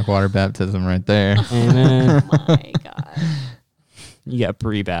about a blackwater baptism right there. Amen. Oh my gosh. You got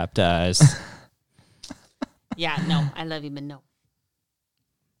pre-baptized. Yeah, no, I love you, but no.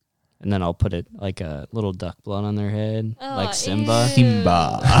 And then I'll put it like a little duck blood on their head, Oh, like Simba. ew.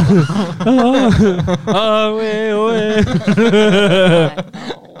 Simba. Oh, wait.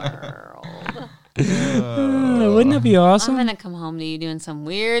 Wouldn't that be awesome? I'm gonna come home to you doing some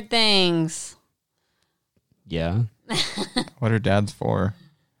weird things. Yeah. What are dads for?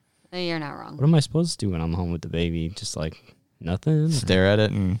 You're not wrong. What am I supposed to do when I'm home with the baby? Just like nothing? Stare at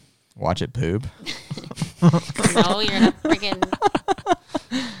it and watch it poop. No, you're not freaking.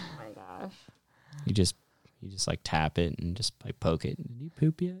 Oh my gosh. You just like tap it and just like poke it. Did you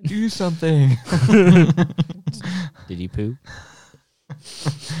poop yet? Do something. Did you poop?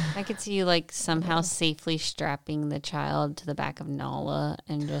 I could see you like somehow safely strapping the child to the back of Nala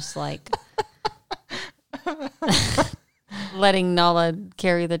and just like letting Nala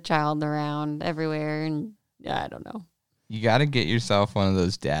carry the child around everywhere. And I don't know. You got to get yourself one of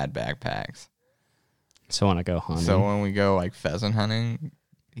those dad backpacks. So when I go hunting. So when we go like pheasant hunting,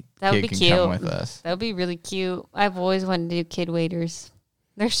 That would kid be can come cute. with us. That would be really cute. I've always wanted to do kid waders.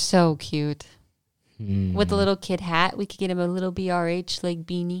 They're so cute. With a little kid hat, we could get him a little BRH like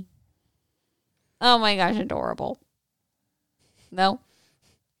beanie. Oh my gosh, adorable. No?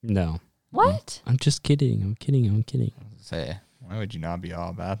 No. What? I'm just kidding. I'm kidding. Say, why would you not be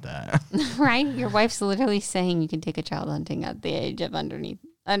all about that? Right? Your wife's literally saying you can take a child hunting at the age of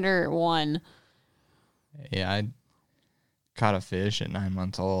under 1. Yeah, I caught a fish at 9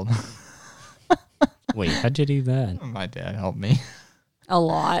 months old. Wait, how'd you do that? My dad helped me. A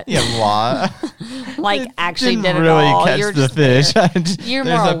lot. Yeah, a lot. Like actually Didn't did it really all. catch You're the just fish. there. I just- You're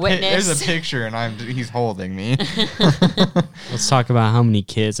there's more a a witness. There's a picture, and he's holding me. Let's talk about how many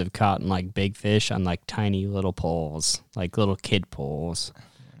kids have caught like big fish on like tiny little poles, like little kid poles.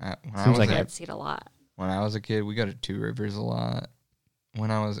 Seems like I'd see it a lot. when I was a kid, we go to Two Rivers a lot. When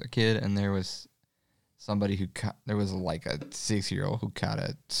I was a kid, and there was somebody who caught. There was like a 6-year-old who caught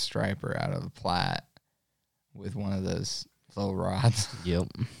a striper out of the Platte with one of those little rods. Yep.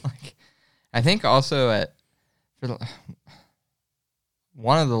 Like, I think also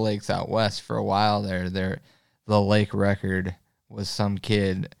one of the lakes out west for a while there, the lake record was some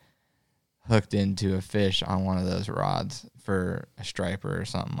kid hooked into a fish on one of those rods for a striper or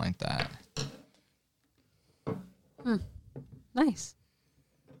something like that. Nice.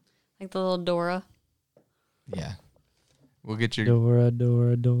 Like the little Dora. Yeah. We'll get your... Dora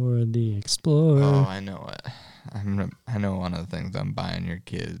the Explorer. Oh, I know it. I know one of the things I'm buying your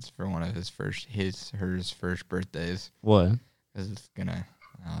kids for one of hers first birthdays. What? Because it's gonna...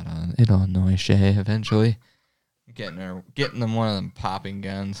 It'll annoy Shay eventually. Getting them one of them popping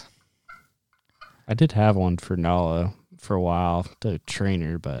guns. I did have one for Nala for a while, the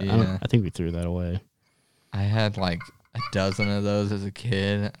trainer, but Yeah. I think we threw that away. I had like a dozen of those as a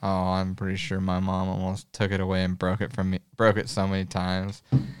kid. Oh, I'm pretty sure my mom almost took it away and broke it from me. Broke it so many times.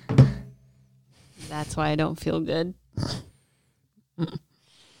 That's why I don't feel good.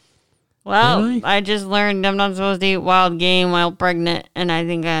 Well, Really? I just learned I'm not supposed to eat wild game while pregnant, and I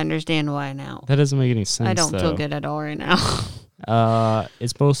think I understand why now. That doesn't make any sense. I don't though. feel good at all right now.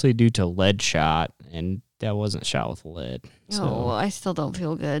 It's mostly due to lead shot, and that wasn't shot with lead. So Oh, well, I still don't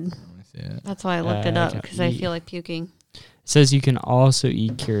feel good. Let me see it. That's why I looked it I up, can't because I eat. feel like puking. it says you can also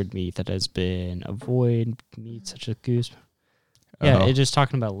eat cured meat that has been avoid meat such as goose. Yeah, Oh. it's just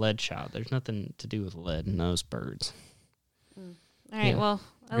talking about lead shot. There's nothing to do with lead in those birds. All right, Yeah. well,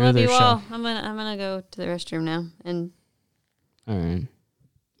 I You're love their you show. all. I'm gonna go to the restroom now, and All right.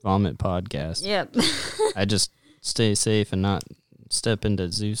 Vomit podcast. yep. I just stay safe and not step into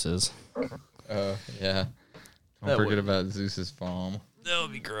Zeus's. Oh, yeah. Don't That forget would- about Zeus's foam. That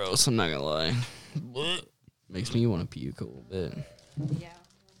would be gross. I'm not going to lie. Blech. Makes me want to puke a little bit. Yeah.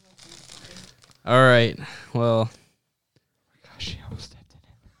 All right. Well, Gosh, she almost stepped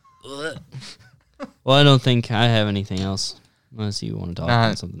in it. well, I don't think I have anything else. Unless you want to talk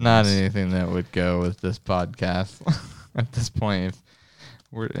about something Not else. anything that would go with this podcast at this point.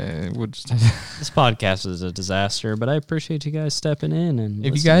 We'll just This podcast is a disaster, but I appreciate you guys stepping in. And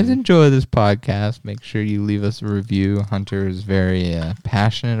if you guys listening. enjoy this podcast, make sure you leave us a review. Hunter is very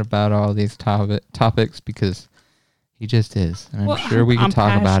passionate about all these topics because he just is. And Well, I'm sure we can I'm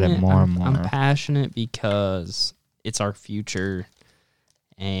talk about it passionate. more and more. I'm passionate because it's our future,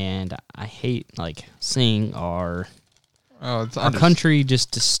 and I hate like seeing our It's country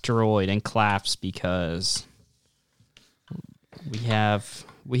just destroyed and collapsed because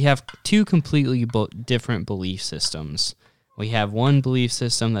we have two completely different belief systems. We have one belief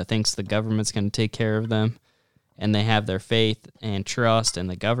system that thinks the government's going to take care of them, and they have their faith and trust in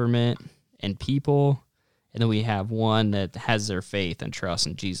the government and people. And then we have one that has their faith and trust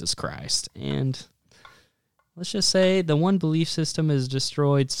in Jesus Christ. And let's just say the one belief system has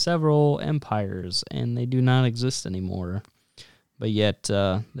destroyed several empires, and they do not exist anymore. But yet,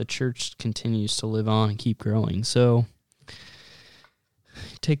 the church continues to live on and keep growing. So,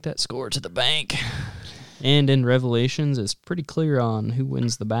 take that score to the bank. And in Revelations, it's pretty clear on who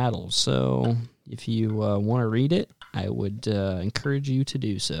wins the battle. So, if you want to read it, I would encourage you to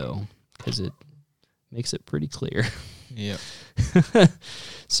do so, because it makes it pretty clear. Yep.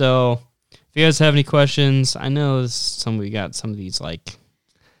 So, if you guys have any questions, I know we got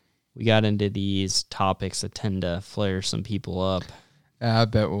into these topics that tend to flare some people up. I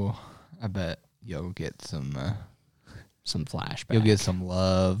bet you'll get some flashback. You'll get some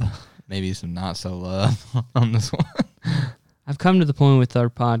love, maybe some not so love on this one. I've come to the point with our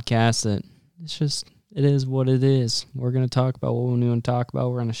podcast that it is what it is. We're going to talk about what we want to talk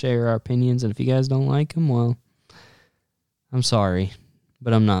about. We're going to share our opinions, and if you guys don't like them, well, I'm sorry,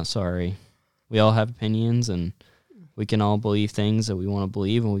 but I'm not sorry. We all have opinions, and we can all believe things that we want to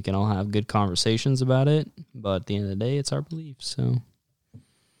believe, and we can all have good conversations about it, but at the end of the day, it's our beliefs. So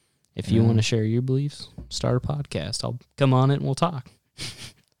if you want to share your beliefs, start a podcast. I'll come on it, and we'll talk.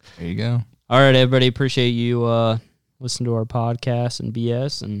 There you go. All right, everybody. Appreciate you listening to our podcast and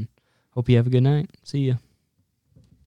BS, and hope you have a good night. See ya.